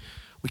one.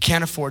 We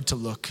can't afford to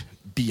look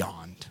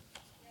beyond.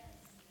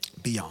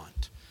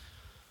 Beyond.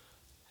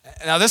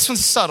 Now this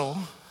one's subtle,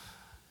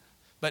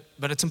 but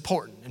it's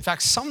important. In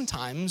fact,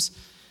 sometimes,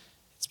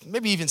 it's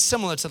maybe even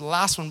similar to the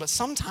last one, but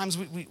sometimes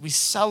we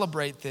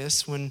celebrate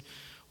this when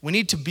we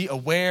need to be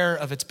aware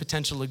of its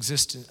potential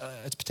existence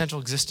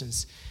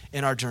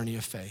in our journey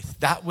of faith.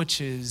 That which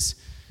is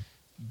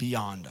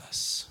beyond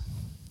us.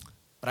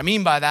 What I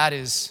mean by that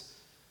is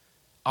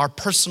our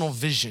personal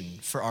vision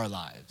for our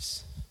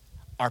lives,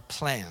 our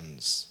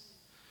plans,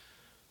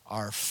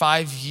 our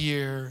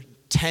 5-year,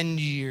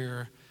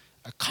 10-year,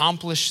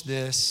 accomplish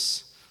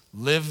this,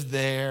 live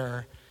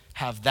there,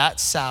 have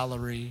that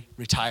salary,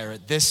 retire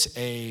at this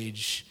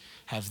age,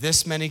 have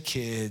this many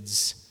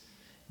kids,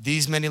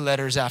 these many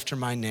letters after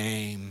my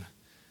name,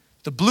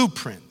 the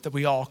blueprint that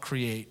we all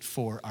create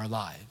for our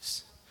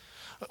lives.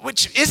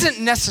 Which isn't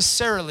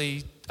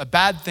necessarily a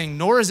bad thing,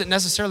 nor is it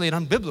necessarily an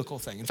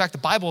unbiblical thing. In fact, the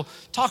Bible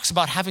talks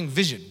about having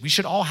vision. We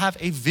should all have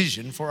a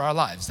vision for our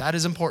lives. That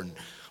is important.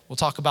 We'll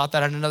talk about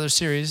that in another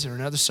series or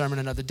another sermon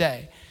another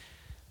day.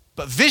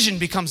 But vision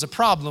becomes a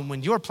problem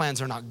when your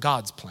plans are not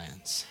God's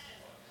plans.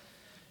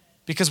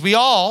 Because we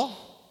all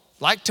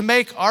like to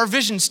make our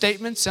vision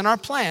statements and our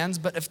plans,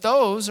 but if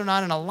those are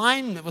not in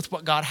alignment with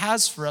what God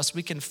has for us,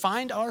 we can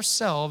find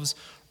ourselves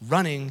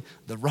running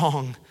the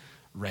wrong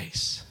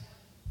race.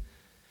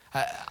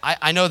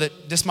 I know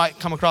that this might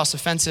come across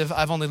offensive.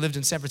 I've only lived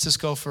in San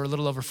Francisco for a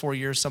little over 4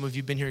 years. Some of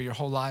you have been here your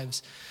whole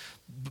lives.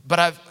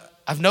 But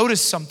I've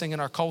noticed something in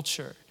our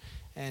culture.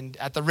 And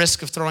at the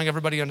risk of throwing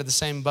everybody under the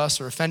same bus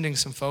or offending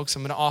some folks,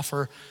 I'm going to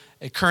offer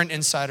a current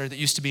insider that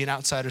used to be an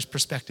outsider's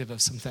perspective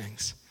of some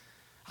things.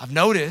 I've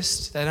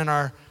noticed that in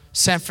our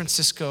San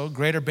Francisco,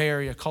 Greater Bay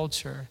Area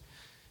culture,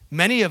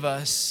 many of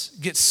us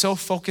get so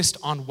focused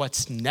on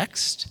what's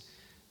next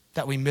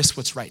that we miss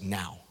what's right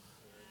now.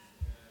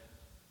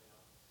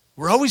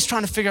 We're always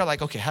trying to figure out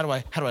like, okay, how do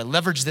I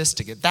leverage this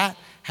to get that?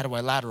 How do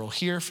I lateral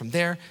here from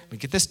there? We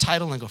get this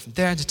title and go from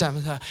there.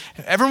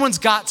 Everyone's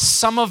got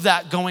some of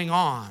that going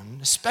on,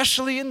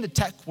 especially in the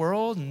tech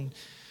world. And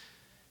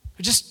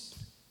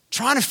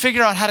trying to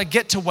figure out how to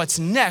get to what's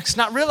next,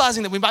 not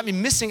realizing that we might be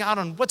missing out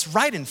on what's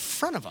right in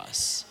front of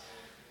us.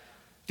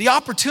 The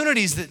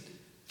opportunities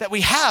that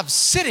we have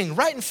sitting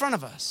right in front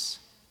of us.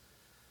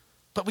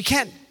 But we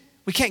can't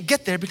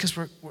get there because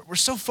we're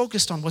so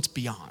focused on what's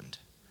beyond.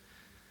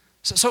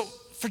 So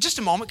for just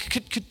a moment,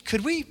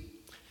 could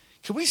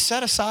we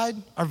set aside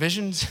our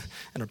visions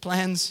and our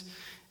plans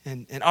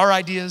and our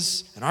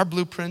ideas and our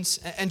blueprints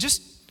and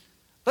just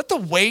let the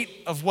weight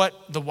of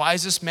what the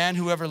wisest man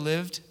who ever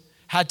lived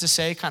had to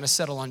say kind of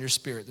settle on your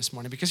spirit this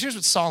morning? Because here's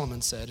what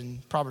Solomon said in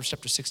Proverbs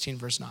chapter 16,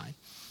 verse 9.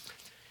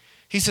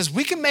 He says,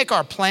 we can make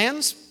our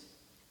plans,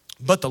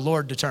 but the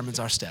Lord determines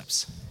our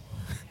steps.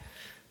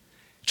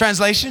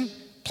 Translation,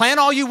 plan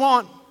all you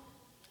want.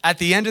 At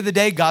the end of the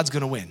day, God's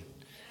gonna win.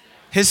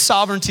 His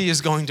sovereignty is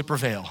going to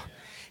prevail.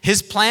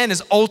 His plan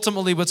is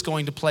ultimately what's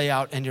going to play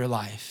out in your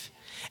life.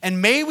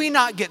 And may we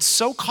not get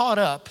so caught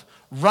up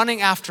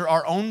running after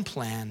our own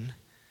plan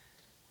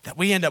that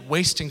we end up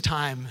wasting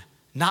time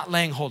not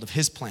laying hold of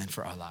his plan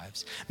for our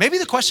lives. Maybe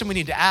the question we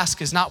need to ask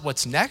is not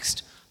what's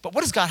next, but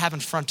what does God have in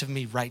front of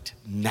me right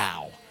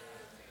now?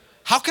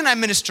 How can I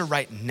minister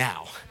right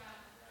now?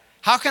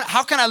 How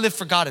can I live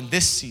for God in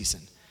this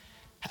season?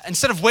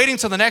 Instead of waiting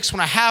till the next when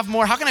I have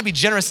more, how can I be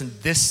generous in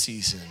this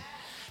season?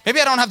 Maybe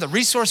I don't have the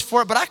resource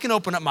for it, but I can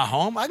open up my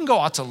home. I can go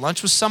out to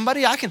lunch with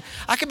somebody. I can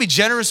be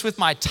generous with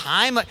my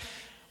time. Like,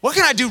 what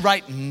can I do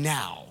right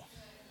now?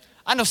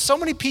 I know so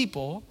many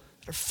people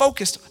that are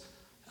focused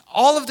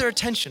all of their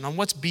attention on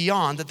what's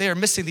beyond, that they are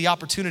missing the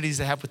opportunities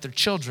they have with their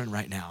children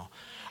right now.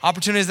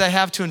 Opportunities they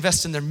have to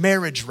invest in their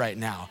marriage right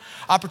now.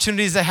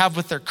 Opportunities they have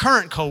with their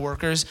current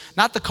coworkers,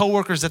 not the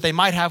coworkers that they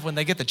might have when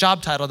they get the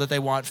job title that they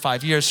want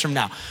 5 years from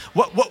now.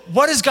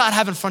 What does God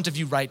have in front of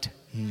you right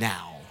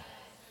now?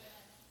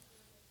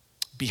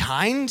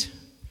 Behind,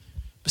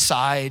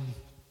 beside,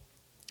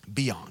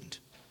 beyond.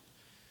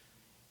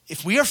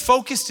 If we are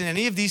focused in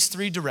any of these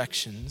three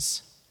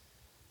directions,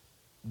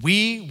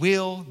 we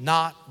will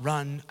not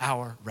run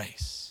our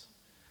race.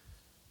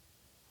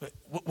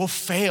 We'll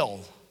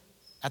fail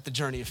at the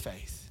journey of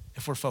faith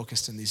if we're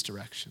focused in these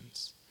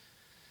directions.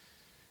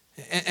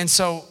 And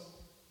so,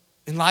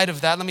 in light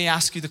of that, let me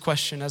ask you the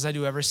question, as I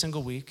do every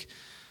single week,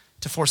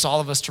 to force all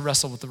of us to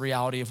wrestle with the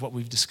reality of what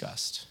we've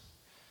discussed.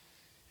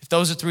 If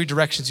those are three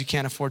directions you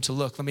can't afford to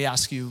look, let me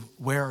ask you,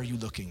 where are you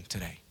looking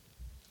today?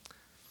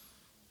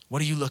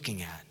 What are you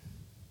looking at?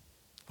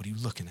 What are you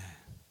looking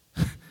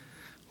at?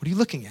 What are you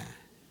looking at?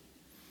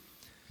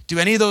 Do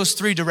any of those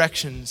three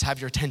directions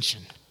have your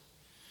attention?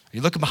 Are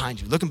you looking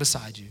behind you, looking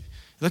beside you,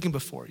 looking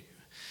before you?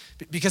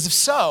 Because if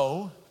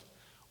so,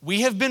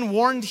 we have been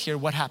warned here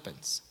what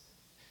happens.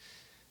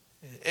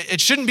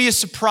 It shouldn't be a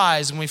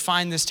surprise when we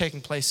find this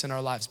taking place in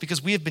our lives,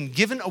 because we have been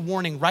given a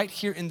warning right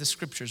here in the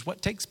scriptures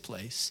what takes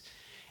place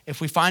if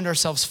we find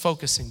ourselves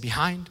focusing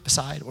behind,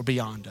 beside, or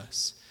beyond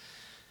us.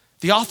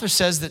 The author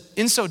says that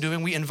in so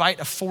doing, we invite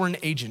a foreign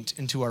agent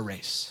into our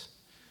race,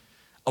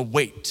 a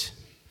weight,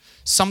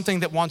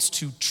 something that wants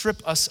to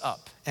trip us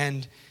up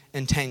and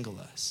entangle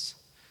us.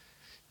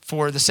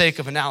 For the sake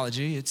of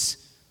analogy, it's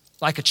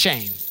like a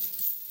chain.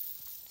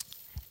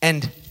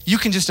 And you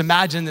can just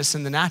imagine this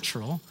in the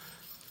natural,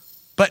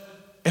 but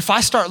if I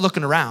start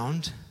looking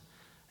around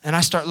and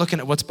I start looking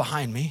at what's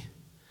behind me,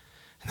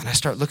 and then I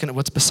start looking at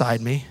what's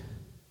beside me,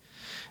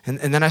 and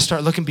then I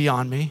start looking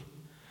beyond me,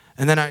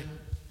 and then I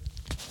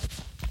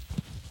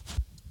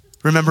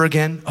remember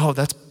again, oh,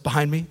 that's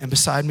behind me and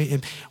beside me.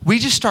 And we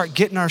just start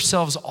getting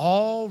ourselves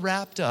all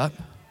wrapped up.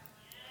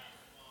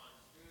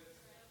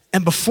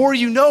 And before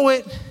you know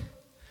it,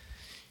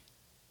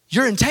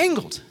 you're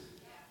entangled.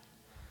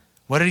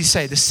 What did he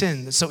say? The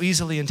sin that so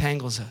easily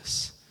entangles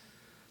us.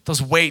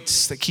 Those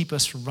weights that keep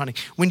us from running.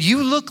 When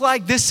you look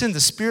like this in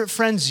the spirit,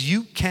 friends,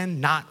 you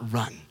cannot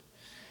run.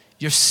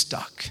 You're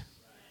stuck.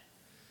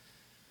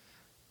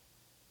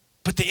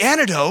 But the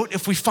antidote,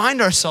 if we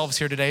find ourselves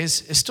here today,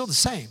 is still the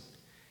same.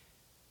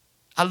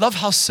 I love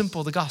how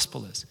simple the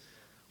gospel is.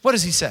 What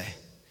does he say?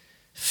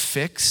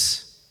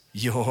 Fix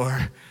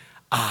your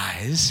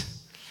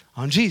eyes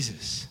on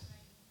Jesus.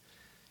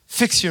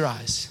 Fix your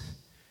eyes.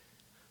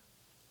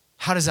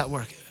 How does that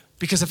work?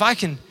 Because if I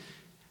can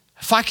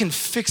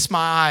fix my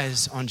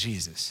eyes on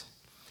Jesus,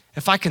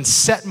 if I can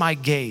set my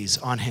gaze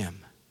on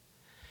him,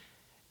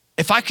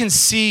 if I can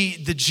see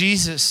the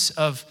Jesus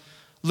of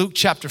Luke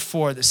chapter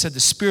 4 that said, the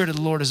Spirit of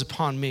the Lord is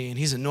upon me and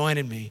he's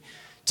anointed me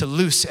to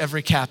loose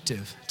every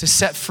captive, to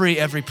set free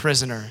every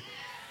prisoner.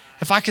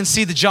 If I can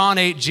see the John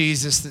 8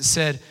 Jesus that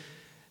said,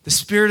 the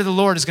Spirit of the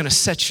Lord is gonna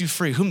set you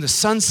free. Whom the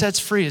Son sets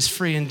free is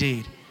free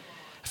indeed.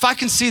 If I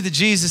can see the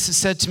Jesus that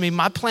said to me,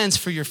 my plans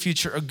for your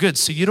future are good,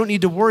 so you don't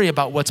need to worry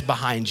about what's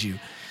behind you.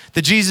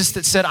 The Jesus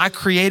that said, I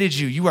created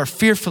you. You are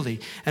fearfully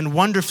and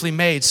wonderfully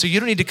made, so you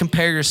don't need to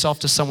compare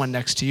yourself to someone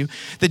next to you.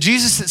 The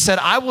Jesus that said,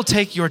 I will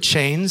take your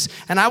chains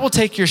and I will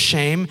take your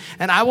shame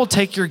and I will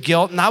take your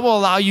guilt and I will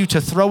allow you to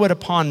throw it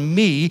upon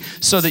me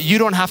so that you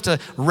don't have to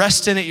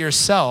rest in it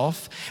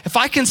yourself. If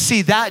I can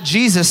see that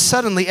Jesus,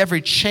 suddenly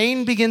every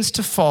chain begins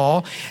to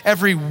fall,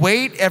 every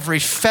weight, every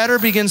fetter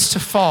begins to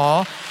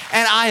fall,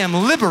 and I am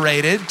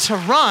liberated to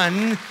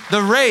run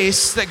the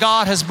race that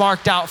God has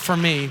marked out for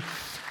me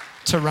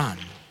to run.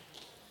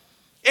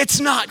 It's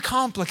not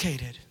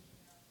complicated.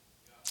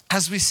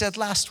 As we said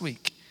last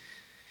week,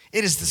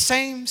 it is the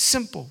same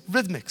simple,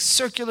 rhythmic,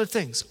 circular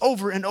things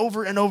over and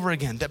over and over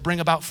again that bring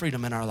about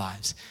freedom in our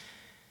lives.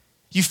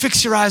 You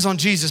fix your eyes on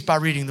Jesus by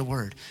reading the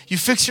word. You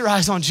fix your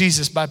eyes on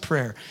Jesus by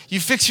prayer. You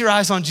fix your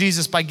eyes on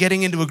Jesus by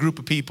getting into a group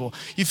of people.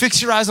 You fix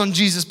your eyes on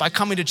Jesus by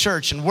coming to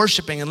church and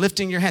worshiping and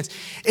lifting your hands.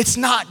 It's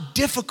not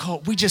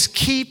difficult. We just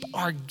keep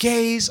our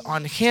gaze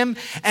on him,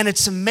 and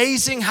it's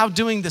amazing how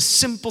doing the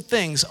simple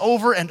things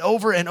over and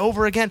over and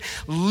over again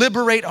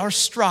liberate our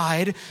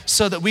stride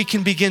so that we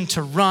can begin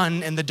to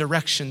run in the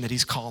direction that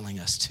he's calling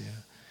us to.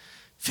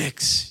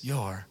 Fix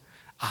your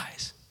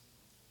eyes.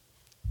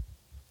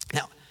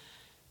 Now,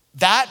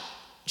 that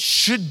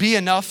should be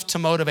enough to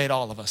motivate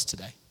all of us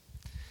today.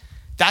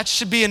 That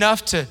should be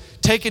enough to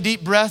take a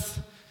deep breath,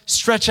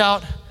 stretch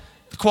out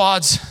the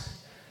quads.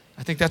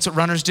 I think that's what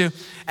runners do,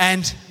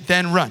 and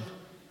then run.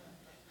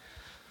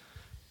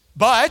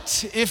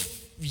 But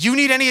if you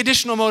need any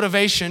additional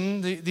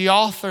motivation, the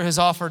author has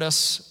offered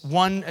us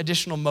one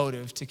additional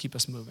motive to keep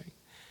us moving.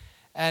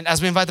 And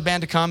as we invite the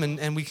band to come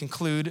and we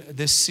conclude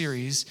this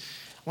series,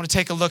 I want to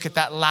take a look at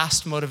that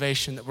last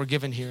motivation that we're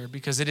given here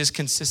because it is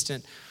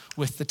consistent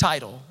with the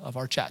title of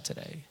our chat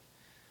today.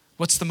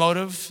 What's the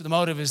motive? The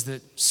motive is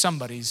that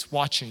somebody's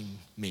watching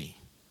me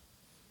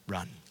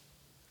run.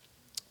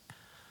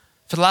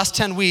 For the last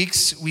 10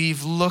 weeks,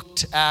 we've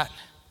looked at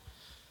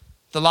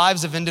the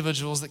lives of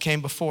individuals that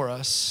came before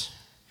us,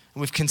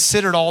 and we've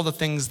considered all the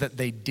things that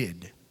they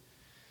did.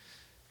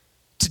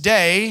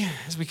 Today,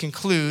 as we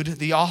conclude,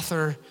 the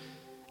author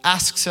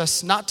asks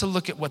us not to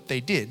look at what they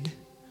did,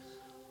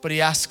 but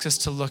he asks us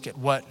to look at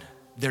what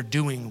they're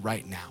doing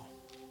right now.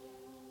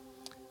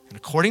 And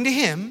according to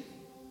him,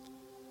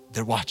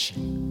 they're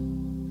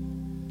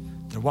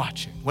watching. They're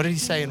watching. What did he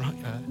say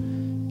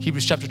in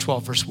Hebrews chapter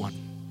 12, verse 1?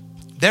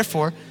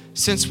 Therefore,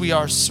 since we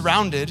are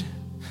surrounded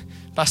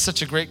by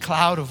such a great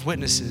cloud of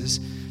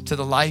witnesses to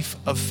the life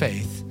of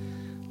faith,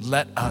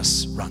 let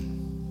us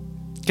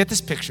run. Get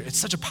this picture. It's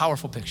such a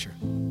powerful picture.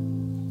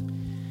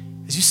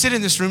 As you sit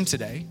in this room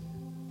today,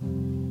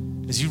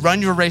 as you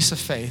run your race of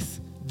faith,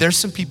 there's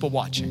some people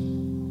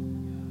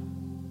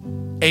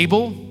watching.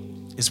 Abel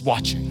is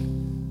watching.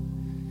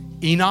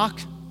 Enoch,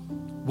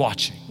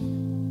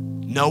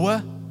 watching.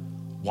 Noah,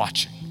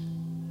 watching.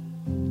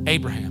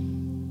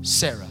 Abraham,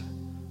 Sarah,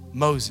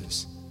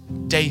 Moses,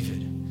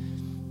 David,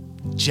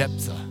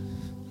 Jephthah,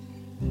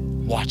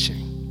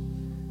 watching.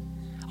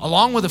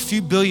 Along with a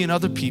few billion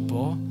other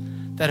people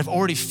that have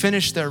already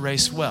finished their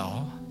race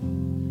well,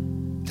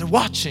 they're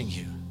watching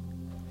you.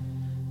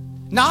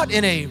 Not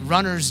in a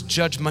runner's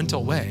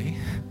judgmental way,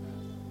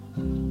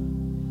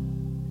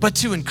 but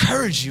to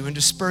encourage you and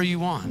to spur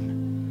you on.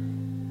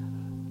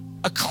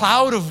 A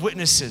cloud of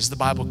witnesses, the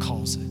Bible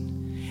calls it.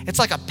 It's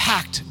like a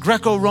packed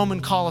Greco-Roman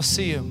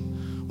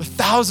Colosseum with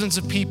thousands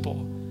of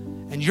people,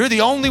 and you're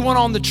the only one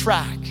on the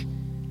track,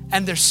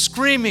 and they're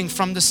screaming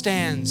from the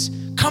stands,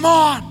 come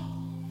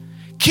on,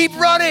 keep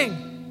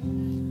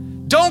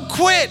running, don't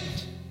quit,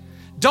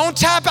 don't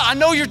tap out. I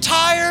know you're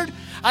tired.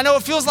 I know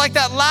it feels like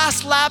that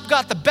last lap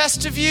got the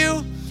best of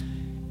you.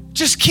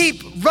 Just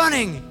keep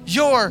running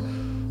your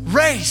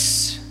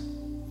race.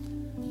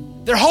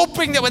 They're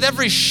hoping that with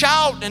every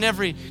shout and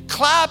every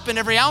clap and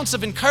every ounce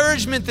of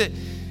encouragement that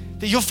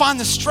you'll find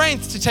the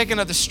strength to take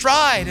another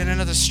stride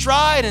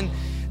and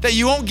that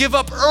you won't give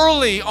up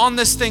early on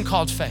this thing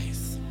called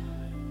faith.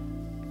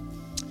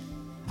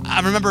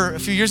 I remember a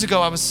few years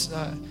ago, I was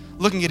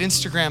looking at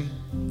Instagram.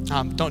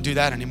 Don't do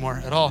that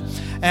anymore at all.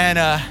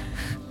 And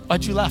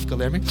why'd you laugh,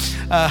 Guilherme?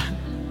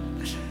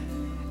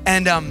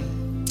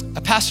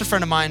 A pastor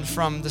friend of mine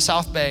from the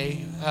South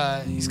Bay,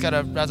 he's got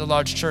a rather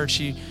large church.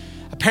 He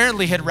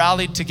apparently had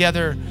rallied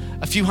together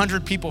a few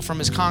hundred people from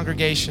his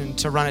congregation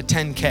to run a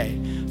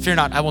 10K. Fear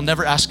not, I will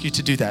never ask you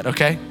to do that,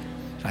 okay?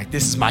 Like,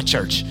 this is my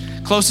church.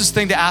 Closest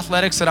thing to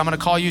athletics that I'm gonna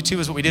call you to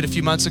is what we did a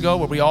few months ago,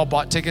 where we all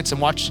bought tickets and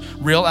watched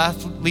real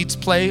athletes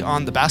play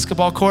on the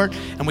basketball court,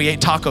 and we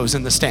ate tacos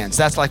in the stands.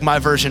 That's like my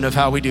version of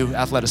how we do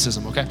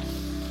athleticism, okay?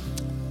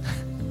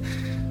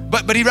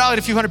 But he rallied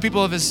a few hundred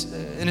people in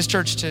his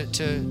church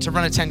to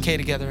run a 10K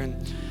together,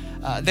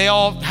 and they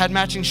all had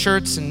matching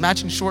shirts and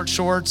matching short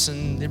shorts,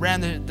 and they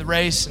ran the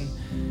race,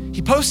 and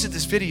he posted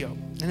this video.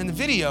 And in the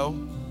video,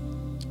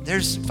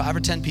 there's 5 or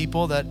 10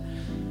 people that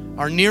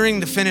are nearing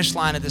the finish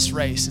line of this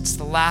race. It's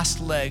the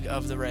last leg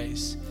of the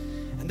race.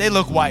 And they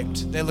look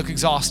wiped. They look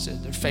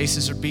exhausted. Their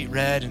faces are beet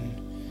red,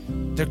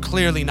 and they're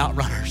clearly not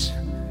runners.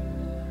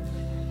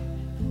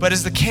 But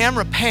as the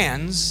camera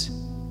pans,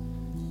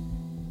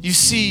 you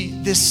see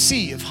this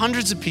sea of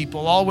hundreds of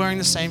people all wearing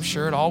the same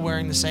shirt, all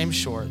wearing the same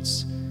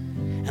shorts.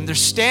 And they're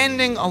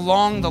standing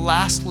along the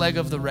last leg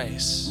of the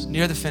race,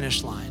 near the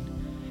finish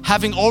line,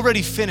 having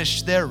already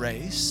finished their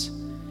race.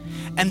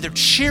 And they're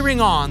cheering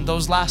on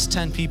those last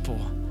 10 people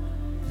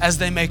as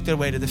they make their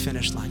way to the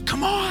finish line.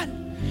 Come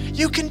on,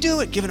 you can do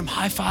it. Giving them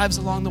high fives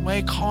along the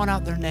way, calling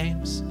out their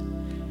names.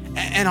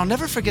 And I'll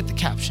never forget the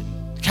caption.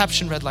 The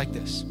caption read like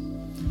this: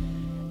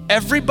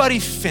 everybody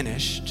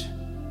finished,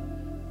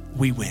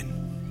 we win.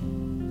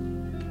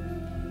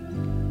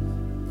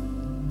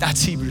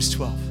 That's Hebrews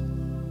 12.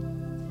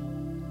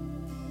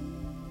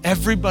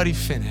 Everybody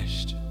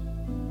finished,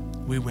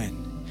 we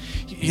win.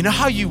 You know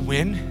how you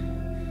win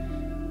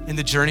in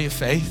the journey of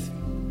faith?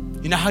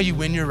 You know how you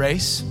win your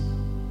race?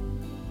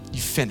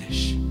 You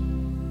finish.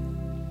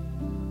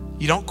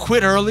 You don't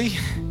quit early.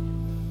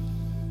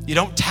 You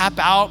don't tap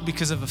out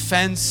because of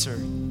offense or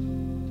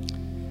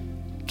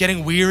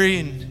getting weary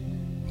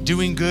and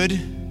doing good.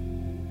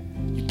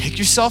 You pick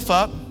yourself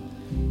up,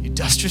 you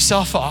dust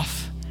yourself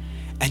off,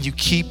 and you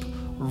keep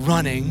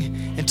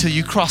running until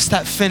you cross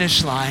that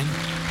finish line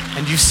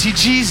and you see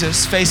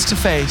Jesus face to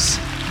face.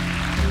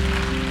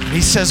 And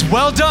he says,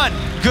 well done,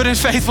 good and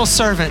faithful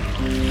servant.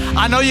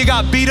 I know you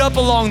got beat up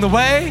along the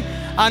way.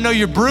 I know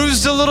you're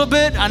bruised a little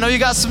bit. I know you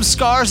got some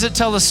scars that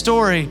tell a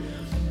story,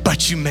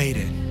 but you made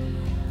it.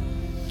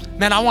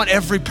 Man, I want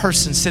every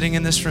person sitting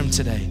in this room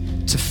today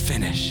to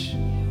finish.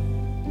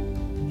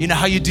 You know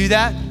how you do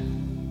that?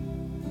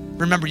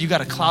 Remember, you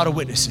got a cloud of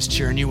witnesses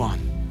cheering you on.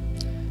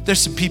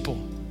 There's some people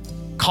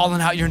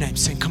calling out your name,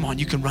 saying, come on,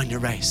 you can run your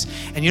race.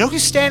 And you know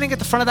who's standing at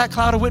the front of that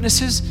cloud of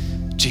witnesses?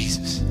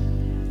 Jesus.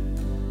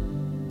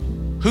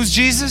 Who's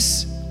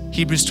Jesus?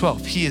 Hebrews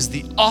 12. He is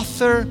the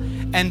author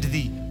and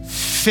the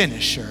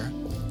finisher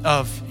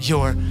of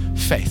your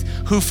faith,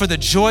 who for the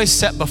joy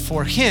set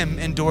before him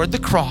endured the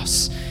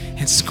cross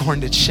and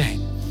scorned its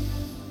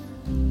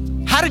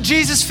shame. How did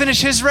Jesus finish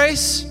his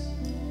race?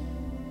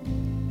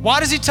 Why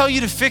does he tell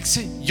you to fix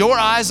your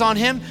eyes on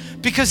him?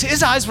 Because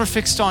his eyes were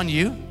fixed on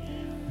you.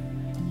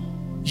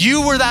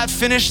 You were that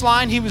finish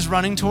line he was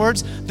running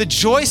towards. The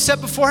joy set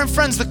before him.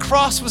 Friends, the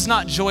cross was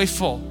not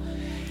joyful.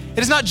 It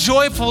is not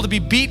joyful to be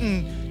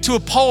beaten to a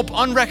pulp,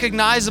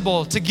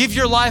 unrecognizable, to give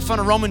your life on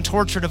a Roman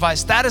torture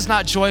device. That is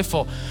not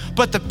joyful.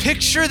 But the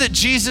picture that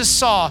Jesus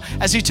saw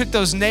as he took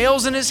those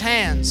nails in his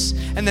hands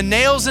and the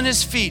nails in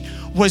his feet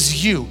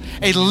was you,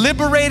 a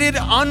liberated,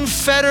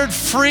 unfettered,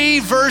 free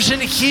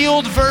version,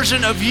 healed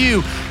version of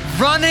you,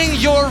 running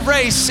your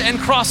race and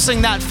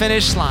crossing that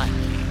finish line.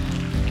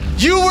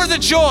 You were the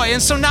joy.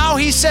 And so now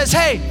he says,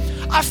 hey,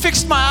 I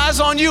fixed my eyes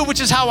on you,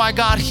 which is how I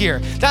got here.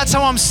 That's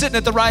how I'm sitting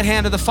at the right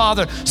hand of the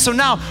Father. So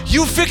now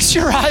you fix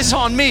your eyes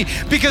on me,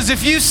 because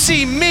if you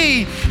see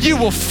me, you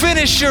will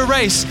finish your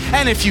race.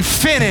 And if you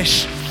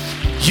finish,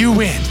 you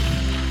win.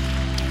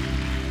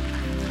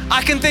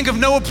 I can think of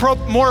no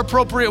more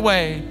appropriate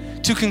way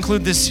to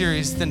conclude this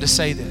series than to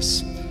say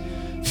this: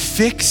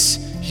 fix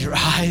your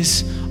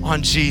eyes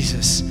on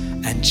Jesus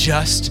and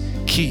just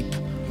keep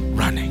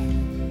running.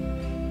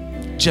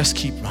 Just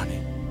keep running.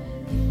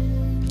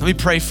 Let me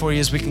pray for you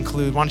as we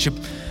conclude. Why don't you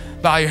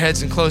bow your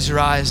heads and close your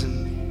eyes?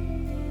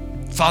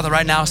 And Father,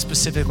 right now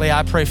specifically,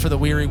 I pray for the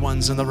weary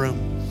ones in the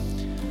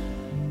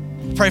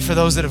room. Pray for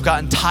those that have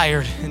gotten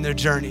tired in their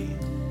journey.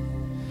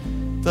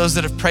 Those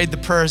that have prayed the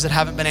prayers that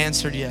haven't been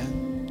answered yet.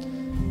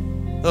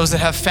 Those that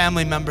have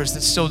family members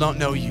that still don't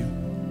know you.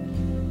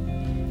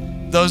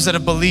 Those that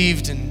have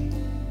believed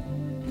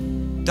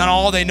and done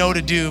all they know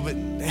to do, but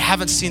they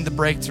haven't seen the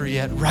breakthrough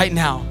yet. Right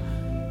now,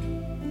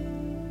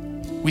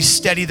 we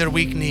steady their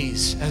weak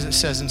knees, as it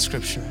says in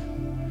Scripture.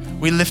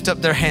 We lift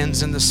up their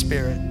hands in the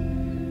Spirit,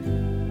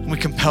 and we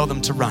compel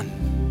them to run.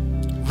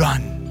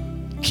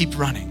 Run. Keep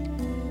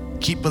running.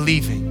 Keep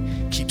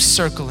believing. Keep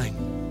circling.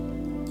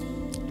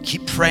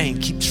 Keep praying.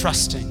 Keep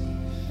trusting.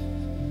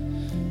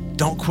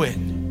 Don't quit.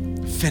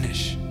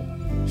 Finish.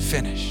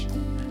 Finish.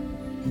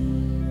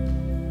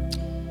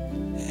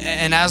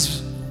 And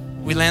as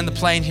we land the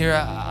plane here,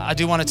 I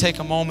do want to take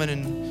a moment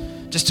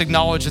and just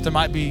acknowledge that there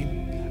might be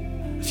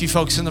a few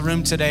folks in the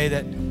room today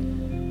that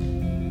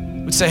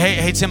would say,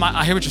 hey Tim,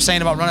 I hear what you're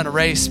saying about running a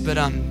race, but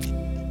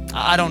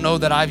I don't know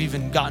that I've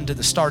even gotten to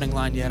the starting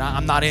line yet.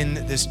 I'm not in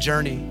this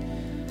journey.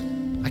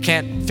 I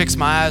can't fix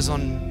my eyes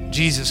on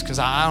Jesus because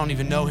I don't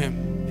even know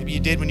him. Maybe you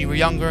did when you were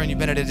younger and you've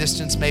been at a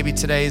distance. Maybe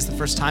today is the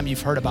first time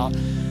you've heard about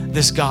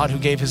this God who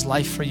gave his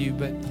life for you,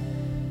 but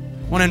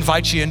I want to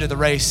invite you into the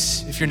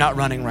race if you're not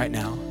running right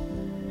now.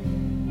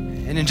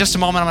 And in just a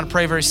moment, I'm going to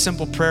pray a very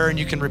simple prayer, and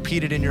you can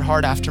repeat it in your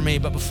heart after me.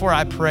 But before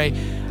I pray,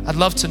 I'd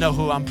love to know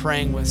who I'm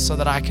praying with so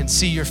that I can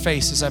see your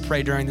face as I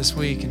pray during this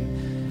week,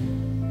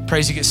 and pray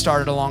as you get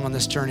started along on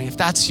this journey. If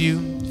that's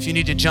you, if you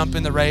need to jump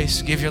in the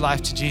race, give your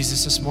life to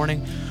Jesus this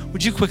morning,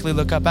 would you quickly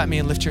look up at me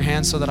and lift your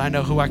hand so that I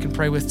know who I can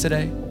pray with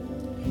today?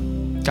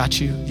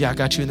 Got you. Yeah, I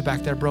got you in the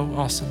back there, bro.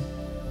 Awesome.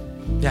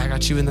 Yeah, I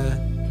got you in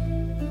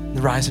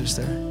the risers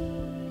there.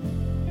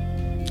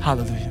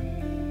 Hallelujah.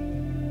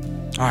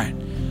 All right.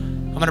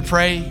 I'm going to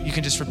pray. You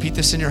can just repeat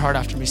this in your heart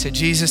after me. Say,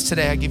 Jesus,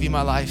 today I give you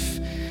my life.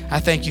 I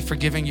thank you for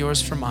giving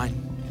yours for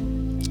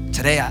mine.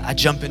 Today I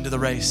jump into the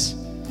race.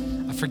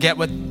 I forget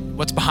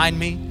what's behind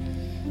me.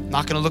 I'm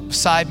not going to look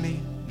beside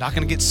me. I'm not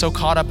going to get so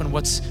caught up in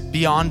what's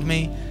beyond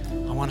me.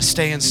 I want to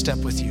stay in step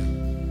with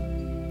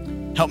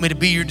you. Help me to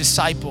be your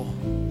disciple,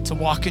 to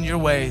walk in your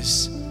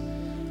ways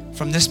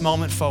from this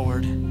moment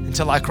forward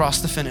until I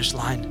cross the finish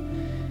line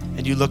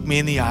and you look me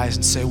in the eyes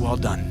and say, well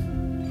done.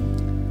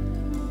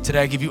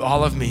 Today I give you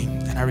all of me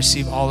and I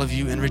receive all of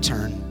you in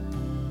return.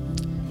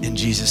 In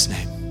Jesus'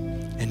 name.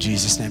 In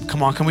Jesus' name.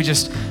 Come on, can we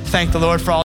just thank the Lord for all